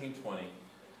Hebrews 13:20.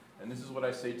 And this is what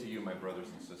I say to you, my brothers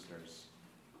and sisters.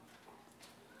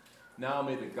 Now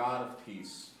may the God of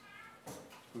peace,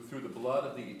 who through the blood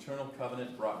of the eternal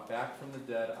covenant brought back from the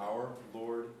dead our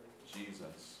Lord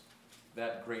Jesus,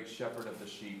 that great shepherd of the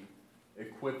sheep,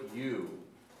 equip you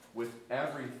with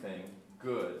everything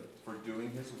good for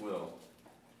doing his will.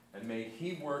 And may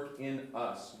he work in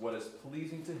us what is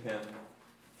pleasing to him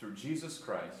through Jesus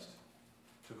Christ,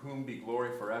 to whom be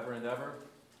glory forever and ever.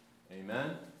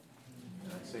 Amen.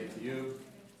 And I say to you,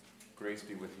 grace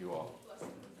be with you all.